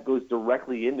 and that goes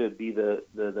directly into be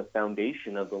the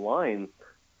foundation of the line.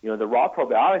 The raw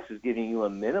probiotics is giving you a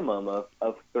minimum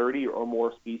of 30 or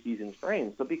more species and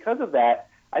strains. So because of that,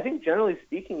 I think generally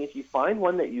speaking, if you find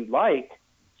one that you like,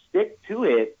 stick to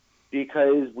it,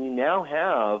 because we now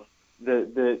have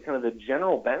the kind of the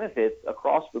general benefits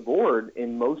across the board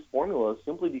in most formulas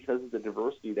simply because of the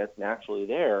diversity that's naturally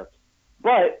there.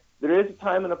 But there is a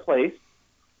time and a place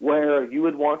where you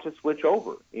would want to switch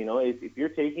over. If you're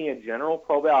taking a general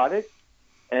probiotic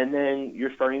and then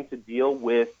you're starting to deal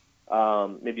with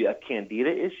maybe a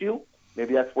candida issue.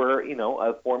 Maybe that's where,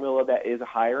 a formula that is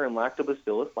higher in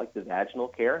lactobacillus, like the vaginal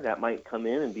care, that might come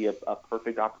in and be a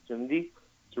perfect opportunity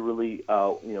to really,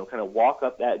 kind of walk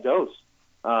up that dose.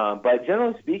 But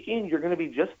generally speaking, you're going to be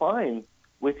just fine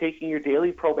with taking your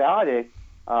daily probiotic,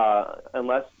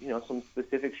 unless, some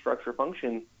specific structure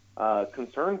function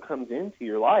concern comes into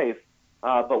your life.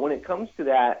 But when it comes to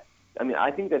that, I mean,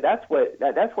 I think that's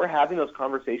where having those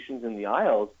conversations in the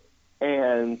aisles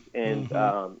and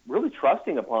really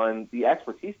trusting upon the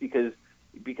expertise, because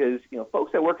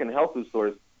folks that work in health food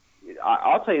stores,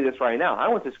 I'll tell you this right now. I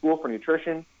went to school for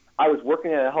nutrition. I was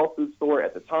working at a health food store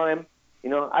at the time.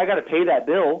 I got to pay that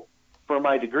bill for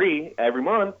my degree every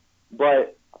month,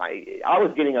 but I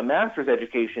was getting a master's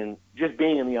education just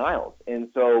being in the aisles. And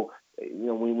so,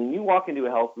 when you walk into a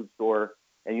health food store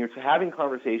and you're having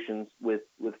conversations with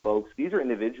folks, these are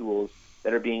individuals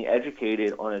that are being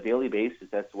educated on a daily basis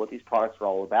as to what these products are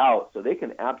all about, so they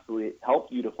can absolutely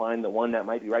help you to find the one that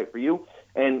might be right for you.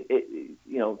 And,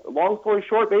 long story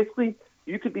short, basically,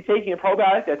 you could be taking a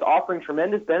probiotic that's offering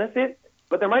tremendous benefit,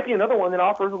 but there might be another one that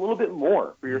offers a little bit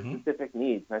more for your specific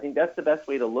needs. And I think that's the best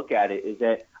way to look at it, is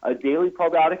that a daily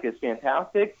probiotic is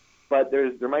fantastic, but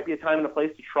there might be a time and a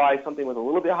place to try something with a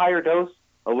little bit higher dose,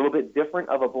 a little bit different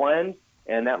of a blend,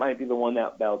 and that might be the one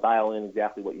that'll dial in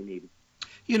exactly what you need.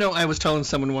 I was telling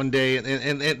someone one day,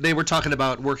 and they were talking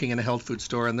about working in a health food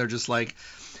store, and they're just like,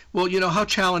 well, how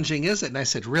challenging is it? And I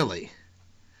said, really?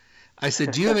 I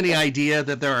said, do you have any idea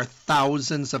that there are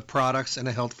thousands of products in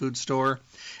a health food store,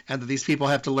 and that these people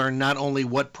have to learn not only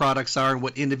what products are and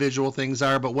what individual things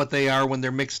are, but what they are when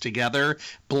they're mixed together,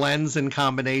 blends and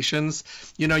combinations?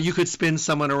 You could spin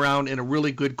someone around in a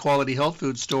really good quality health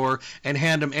food store and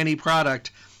hand them any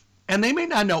product, and they may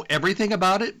not know everything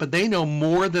about it, but they know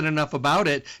more than enough about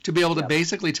it to be able to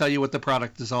basically tell you what the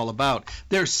product is all about.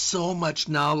 There's so much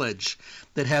knowledge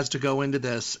that has to go into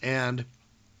this, and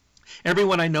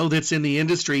everyone I know that's in the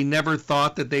industry never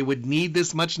thought that they would need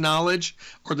this much knowledge,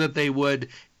 or that they would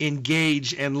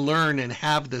engage and learn and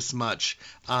have this much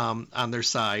on their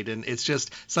side. And it's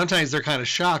just, sometimes they're kind of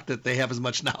shocked that they have as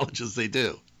much knowledge as they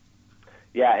do.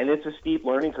 Yeah, and it's a steep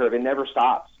learning curve. It never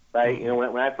stops, right?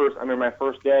 When I remember my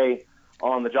first day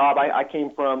on the job, I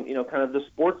came from, kind of the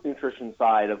sports nutrition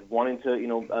side of wanting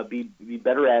to, be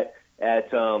better at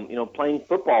playing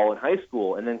football in high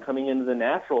school, and then coming into the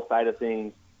natural side of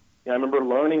things. I remember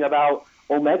learning about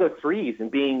omega-3s and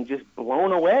being just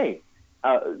blown away,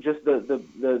 just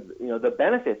the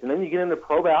benefits. And then you get into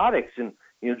probiotics and,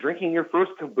 drinking your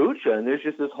first kombucha, and there's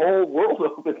just this whole world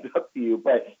opens up to you.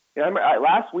 But I remember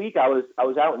last week I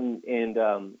was out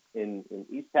in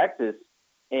East Texas,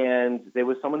 and there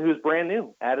was someone who was brand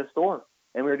new at a store,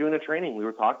 and we were doing a training. We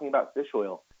were talking about fish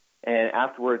oil, and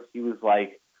afterwards he was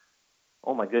like,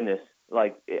 "Oh my goodness,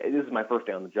 like, this is my first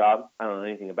day on the job. I don't know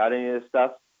anything about any of this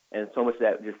stuff." And so much of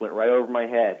that just went right over my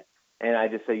head. And I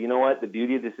just said, you know what? The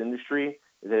beauty of this industry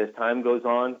is that as time goes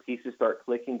on, pieces start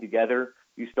clicking together.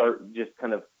 You start just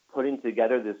kind of putting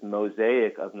together this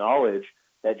mosaic of knowledge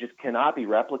that just cannot be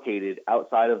replicated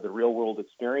outside of the real world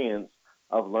experience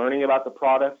of learning about the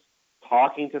products,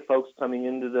 talking to folks coming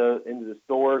into the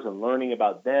stores and learning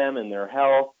about them and their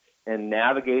health, and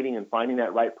navigating and finding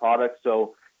that right product.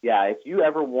 So yeah, if you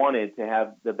ever wanted to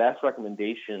have the best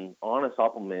recommendation on a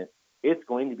supplement, it's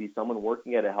going to be someone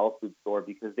working at a health food store,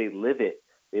 because they live it.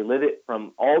 They live it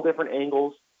from all different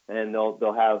angles, and they'll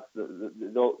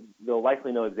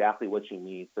likely know exactly what you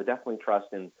need. So definitely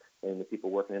trust in the people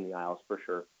working in the aisles for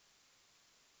sure.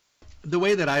 The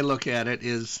way that I look at it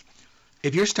is,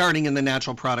 if you're starting in the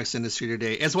natural products industry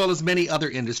today, as well as many other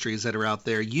industries that are out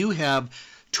there, you have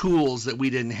tools that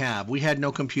we didn't have. We had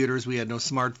no computers, we had no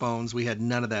smartphones, we had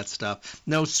none of that stuff.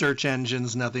 No search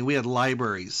engines, nothing. We had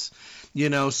libraries.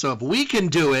 So if we can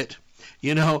do it,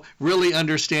 really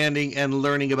understanding and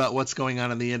learning about what's going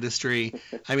on in the industry,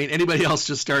 I mean, anybody else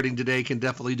just starting today can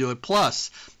definitely do it.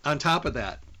 Plus, on top of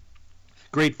that,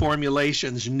 great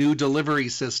formulations, new delivery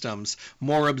systems,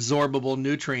 more absorbable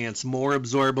nutrients, more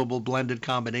absorbable blended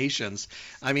combinations.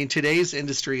 I mean, today's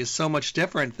industry is so much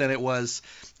different than it was,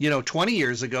 20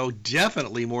 years ago,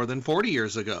 definitely more than 40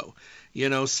 years ago.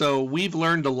 So we've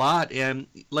learned a lot, and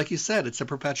like you said, it's a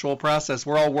perpetual process.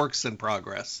 We're all works in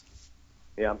progress.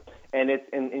 Yeah, and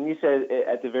you said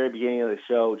at the very beginning of the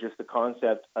show, just the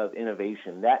concept of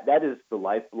innovation. That is the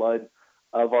lifeblood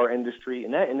of our industry,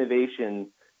 and that innovation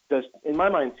does, in my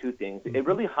mind, two things. It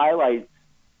really highlights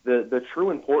the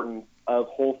true importance of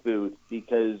whole foods,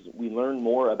 because we learn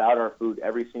more about our food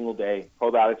every single day.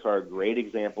 Probiotics are a great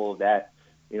example of that.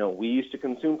 We used to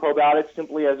consume probiotics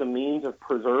simply as a means of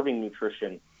preserving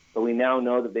nutrition. but we now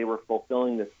know that they were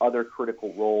fulfilling this other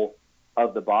critical role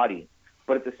of the body.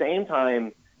 But at the same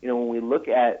time, when we look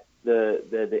at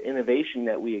the innovation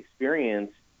that we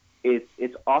experience,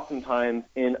 it's oftentimes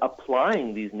in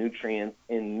applying these nutrients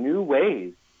in new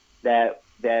ways that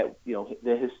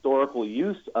the historical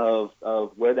use of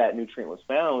where that nutrient was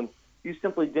found, you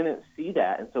simply didn't see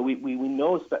that. And so we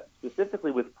know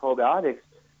specifically with probiotics,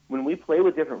 when we play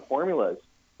with different formulas,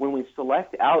 when we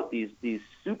select out these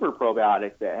super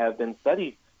probiotics that have been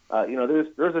studied,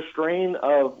 there's a strain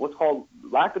of what's called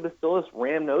Lactobacillus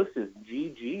rhamnosus,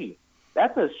 GG.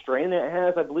 That's a strain that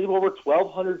has, I believe, over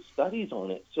 1,200 studies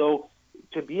on it. So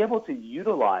to be able to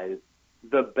utilize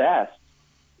the best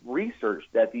research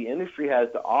that the industry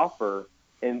has to offer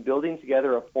in building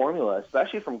together a formula,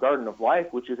 especially from Garden of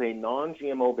Life, which is a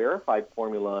non-GMO verified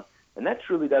formula, and that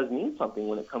truly does mean something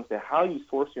when it comes to how you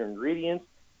source your ingredients,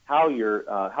 how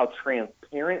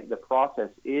transparent the process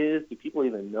is. Do people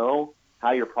even know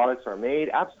how your products are made?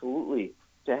 Absolutely.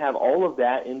 To have all of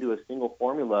that into a single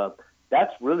formula,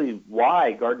 that's really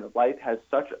why Garden of Life has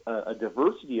such a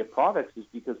diversity of products, is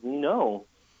because we know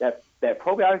that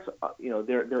probiotics,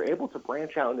 they're able to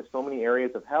branch out into so many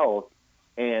areas of health,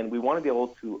 and we want to be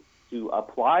able to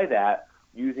apply that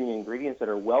using ingredients that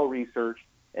are well researched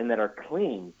and that are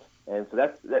clean. And so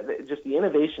that's just the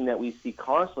innovation that we see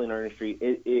constantly in our industry.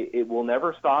 It will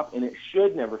never stop, and it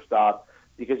should never stop,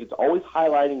 because it's always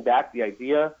highlighting back the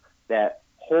idea that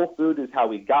whole food is how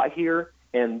we got here,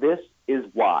 and this is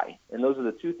why. And those are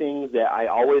the two things that I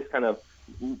always kind of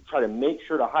try to make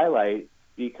sure to highlight,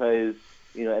 because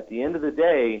at the end of the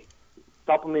day,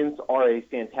 supplements are a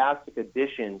fantastic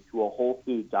addition to a whole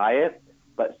food diet,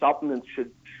 but supplements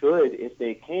should, if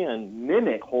they can,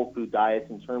 mimic whole food diets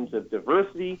in terms of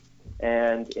diversity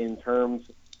and in terms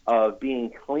of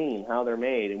being clean, how they're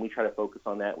made, and we try to focus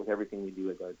on that with everything we do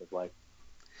at Garden of Life.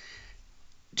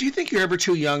 Do you think you're ever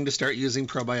too young to start using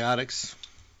probiotics?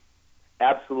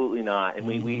 Absolutely not. And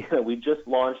we just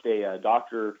launched a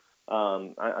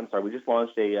we just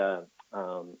launched a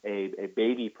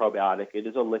baby probiotic. It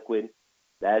is a liquid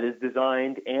that is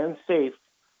designed and safe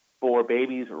for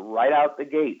babies right out the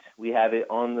gate. We have it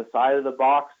on the side of the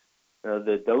box,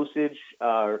 the dosage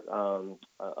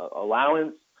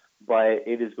allowance, but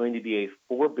it is going to be a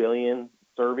 4 billion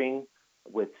serving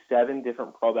with 7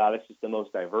 different probiotics. It's the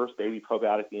most diverse baby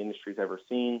probiotic the industry's ever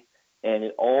seen, and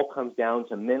it all comes down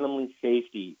to minimally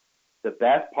safety. The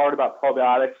best part about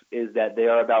probiotics is that they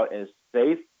are about as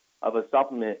safe of a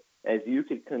supplement as you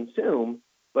could consume,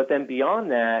 but then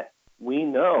beyond that, we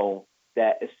know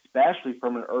that especially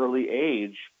from an early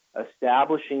age,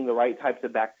 establishing the right types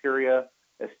of bacteria,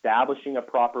 establishing a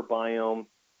proper biome,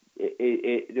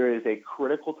 there is a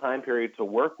critical time period to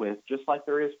work with, just like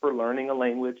there is for learning a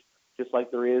language, just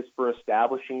like there is for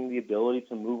establishing the ability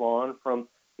to move on from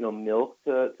milk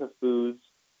to foods,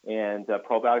 and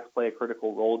probiotics play a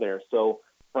critical role there. So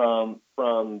from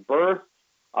birth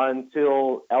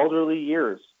until elderly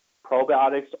years,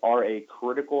 probiotics are a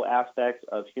critical aspect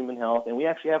of human health, and we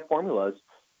actually have formulas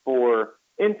for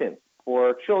infants,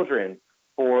 for children,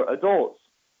 for adults,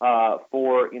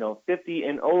 for 50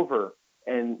 and over,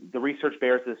 and the research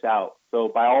bears this out. So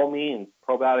by all means,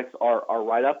 probiotics are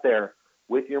right up there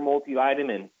with your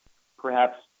multivitamin,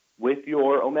 perhaps with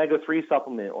your omega-3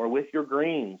 supplement or with your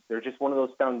greens. They're just one of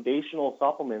those foundational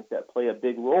supplements that play a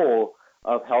big role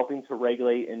of helping to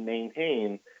regulate and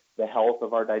maintain the health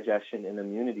of our digestion and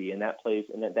immunity, and that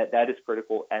is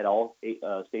critical at all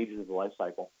stages of the life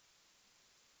cycle.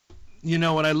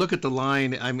 When I look at the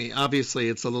line, I mean, obviously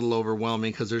it's a little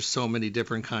overwhelming because there's so many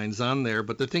different kinds on there,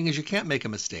 but the thing is, you can't make a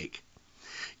mistake.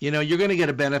 You're going to get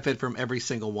a benefit from every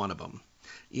single one of them.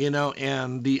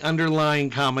 And the underlying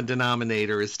common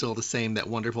denominator is still the same, that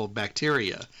wonderful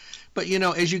bacteria. But,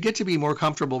 as you get to be more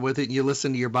comfortable with it and you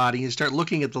listen to your body and you start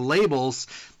looking at the labels,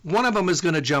 one of them is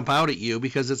going to jump out at you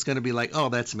because it's going to be like, oh,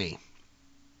 that's me.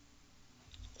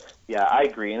 Yeah, I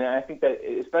agree. And I think that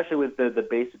especially with the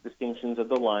basic distinctions of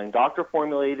the line, doctor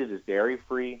formulated is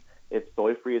dairy-free, it's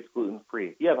soy-free, it's gluten-free.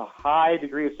 If you have a high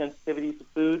degree of sensitivity to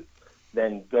food,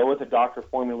 then go with a doctor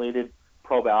formulated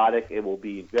probiotic. It will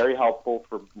be very helpful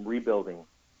for rebuilding.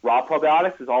 Raw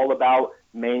probiotics is all about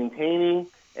maintaining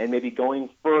and maybe going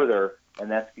further, and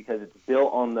that's because it's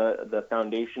built on the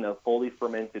foundation of fully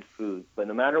fermented foods. But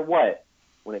no matter what,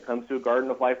 when it comes to a Garden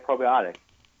of Life probiotic,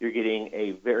 you're getting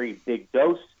a very big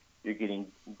dose, you're getting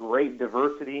great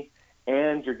diversity,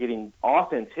 and you're getting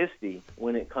authenticity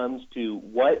when it comes to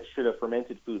what should a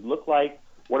fermented food look like,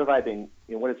 what have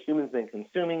humans been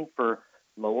consuming for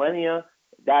millennia.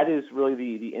 That is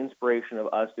really the inspiration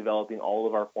of us developing all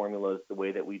of our formulas the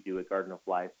way that we do at Garden of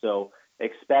Life. So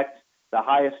expect the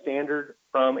highest standard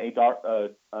from a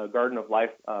Garden of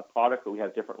Life product, but we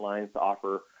have different lines to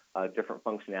offer different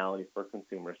functionalities for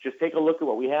consumers. Just take a look at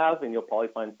what we have, and you'll probably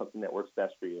find something that works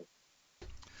best for you.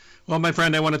 Well, my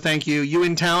friend, I want to thank you. You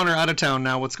in town or out of town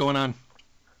now? What's going on?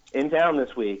 In town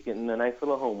this week, in a nice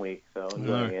little home week, so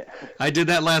enjoying it. I did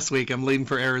that last week. I'm leaving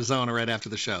for Arizona right after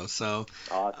the show. So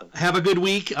awesome. Have a good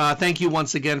week. Thank you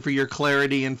once again for your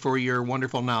clarity and for your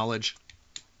wonderful knowledge.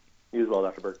 You as well,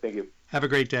 Dr. Burke. Thank you. Have a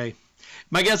great day.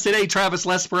 My guest today, Travis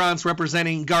L'Esperance,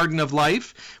 representing Garden of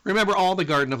Life. Remember all the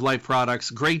Garden of Life products,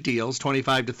 great deals,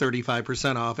 25 to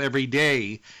 35% off every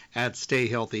day at Stay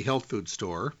Healthy Health Food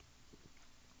Store.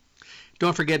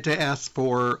 Don't forget to ask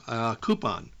for a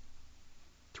coupon.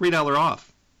 $3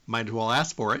 off. Might as well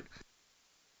ask for it.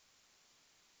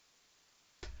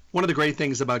 One of the great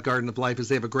things about Garden of Life is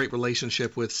they have a great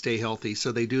relationship with Stay Healthy.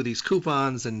 So they do these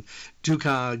coupons and do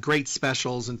great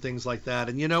specials and things like that.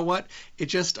 And you know what? It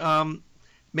just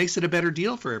makes it a better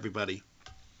deal for everybody.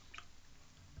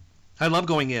 I love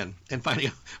going in and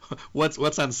finding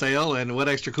what's on sale and what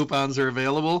extra coupons are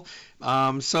available.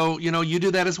 So, you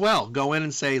do that as well. Go in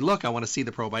and say, look, I want to see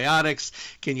the probiotics.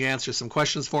 Can you answer some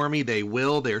questions for me? They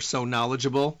will. They're so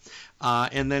knowledgeable.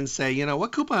 And then say,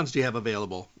 what coupons do you have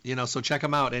available? So check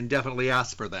them out and definitely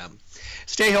ask for them.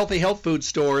 Stay Healthy Health Food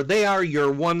Store. They are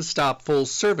your one-stop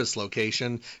full-service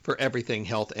location for everything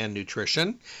health and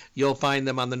nutrition. You'll find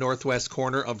them on the northwest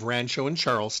corner of Rancho and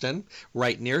Charleston,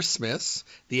 right near Smith's.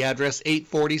 The address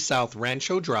 840 South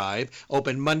Rancho Drive.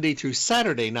 Open Monday through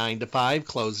Saturday, 9 to 5.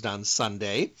 Closed on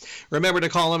Sunday. Remember to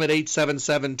call them at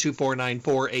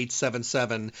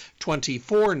 877-2494,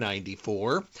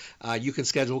 877-2494. You can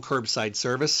schedule curbside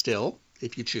service still,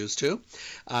 if you choose to.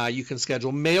 You can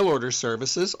schedule mail order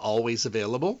services, always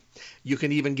available. You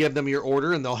can even give them your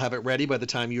order and they'll have it ready by the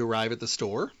time you arrive at the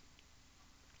store.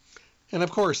 And of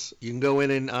course, you can go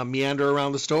in and meander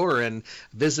around the store and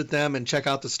visit them and check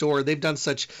out the store. They've done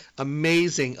such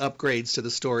amazing upgrades to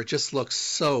the store. It just looks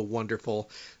so wonderful.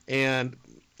 And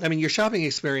your shopping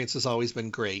experience has always been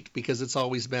great because it's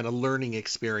always been a learning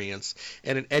experience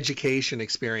and an education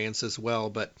experience as well.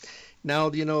 But now,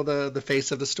 the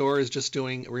face of the store is just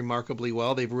doing remarkably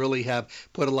well. They really have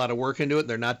put a lot of work into it.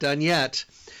 They're not done yet.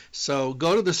 So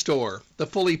go to the store, the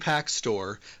fully packed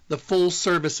store, the full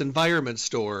service environment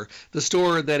store, the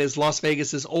store that is Las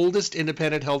Vegas's oldest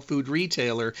independent health food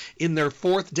retailer in their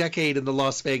 4th decade in the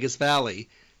Las Vegas Valley.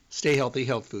 Stay Healthy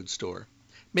Health Food Store.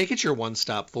 Make it your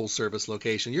one-stop full-service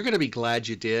location. You're going to be glad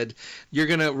you did. You're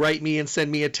going to write me and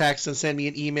send me a text and send me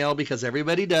an email, because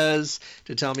everybody does,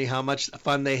 to tell me how much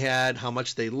fun they had, how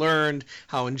much they learned,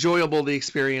 how enjoyable the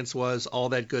experience was, all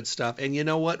that good stuff. And you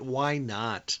know what? Why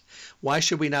not? Why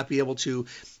should we not be able to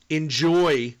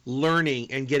enjoy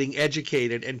learning and getting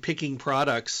educated and picking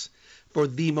products for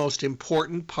the most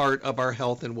important part of our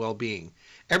health and well-being?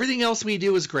 Everything else we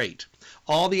do is great.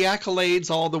 All the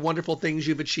accolades, all the wonderful things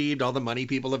you've achieved, all the money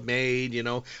people have made,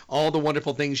 all the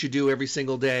wonderful things you do every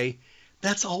single day,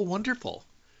 that's all wonderful.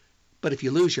 But if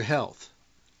you lose your health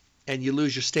and you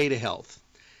lose your state of health,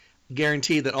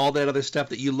 guarantee that all that other stuff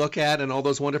that you look at and all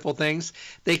those wonderful things,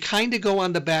 they kind of go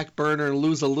on the back burner and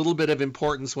lose a little bit of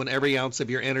importance when every ounce of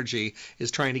your energy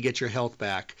is trying to get your health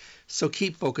back. So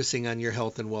keep focusing on your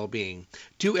health and well-being.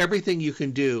 Do everything you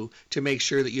can do to make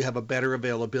sure that you have a better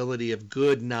availability of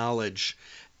good knowledge.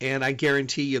 And I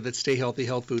guarantee you that Stay Healthy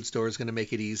Health Food Store is going to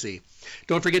make it easy.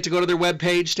 Don't forget to go to their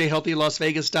webpage,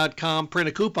 stayhealthylasvegas.com, print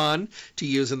a coupon to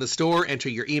use in the store, enter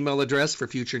your email address for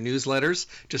future newsletters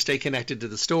to stay connected to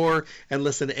the store, and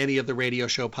listen to any of the radio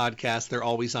show podcasts. They're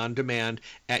always on demand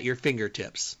at your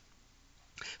fingertips.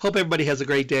 Hope everybody has a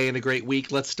great day and a great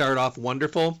week. Let's start off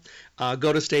wonderful.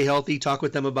 Go to Stay Healthy. Talk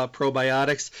with them about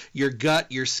probiotics. Your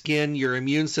gut, your skin, your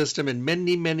immune system, and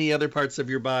many, many other parts of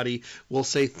your body will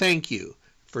say thank you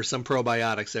for some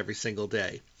probiotics every single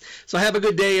day. So have a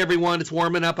good day, everyone. It's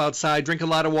warming up outside. Drink a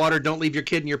lot of water. Don't leave your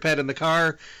kid and your pet in the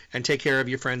car. And take care of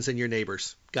your friends and your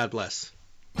neighbors. God bless.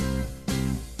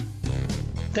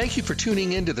 Thank you for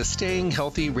tuning in to the Staying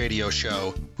Healthy Radio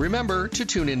Show. Remember to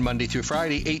tune in Monday through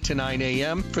Friday, 8 to 9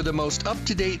 a.m. for the most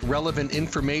up-to-date, relevant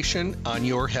information on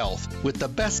your health, with the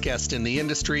best guest in the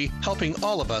industry, helping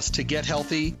all of us to get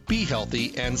healthy, be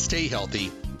healthy, and stay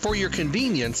healthy. For your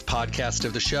convenience, podcasts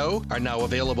of the show are now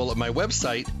available at my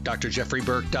website,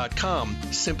 drjeffreyburke.com.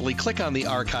 Simply click on the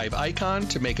archive icon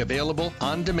to make available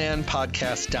on-demand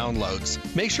podcast downloads.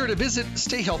 Make sure to visit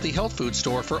Stay Healthy Health Food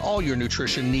Store for all your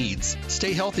nutrition needs.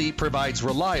 Stay Healthy provides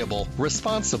reliable,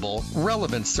 responsible,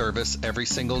 relevant service every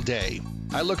single day.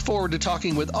 I look forward to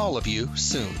talking with all of you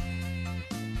soon.